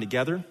time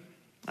together.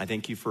 I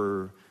thank you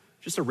for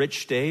just a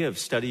rich day of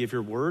study of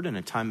your word and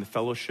a time of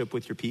fellowship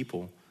with your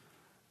people.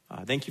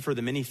 Thank you for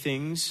the many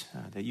things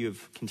that you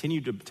have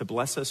continued to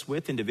bless us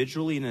with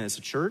individually and as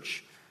a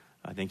church.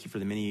 Thank you for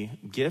the many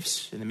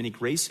gifts and the many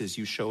graces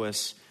you show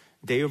us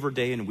day over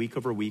day and week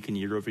over week and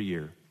year over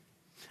year.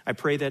 I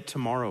pray that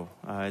tomorrow,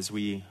 as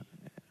we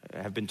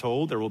have been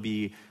told, there will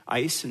be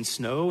ice and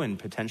snow and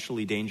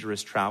potentially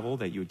dangerous travel,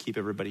 that you would keep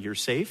everybody here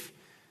safe.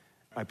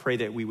 I pray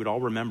that we would all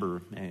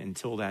remember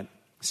until that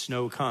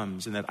snow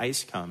comes and that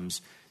ice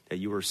comes, that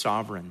you are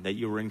sovereign, that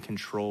you are in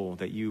control,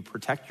 that you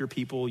protect your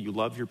people, you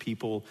love your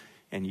people,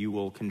 and you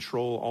will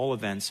control all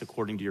events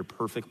according to your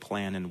perfect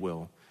plan and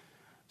will.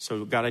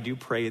 So God, I do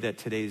pray that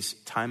today's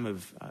time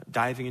of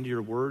diving into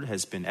your word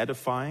has been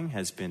edifying,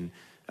 has been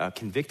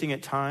convicting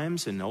at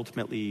times, and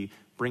ultimately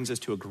brings us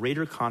to a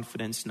greater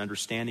confidence and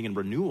understanding and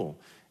renewal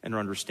in our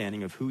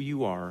understanding of who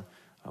you are,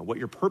 what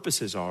your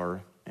purposes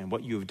are, and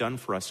what you have done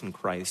for us in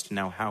Christ, and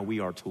now how we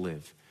are to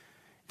live.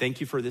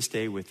 Thank you for this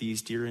day with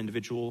these dear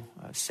individual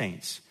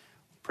saints.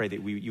 Pray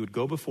that you would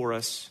go before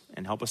us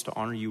and help us to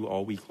honor you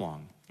all week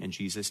long. In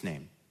Jesus'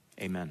 name,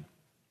 amen.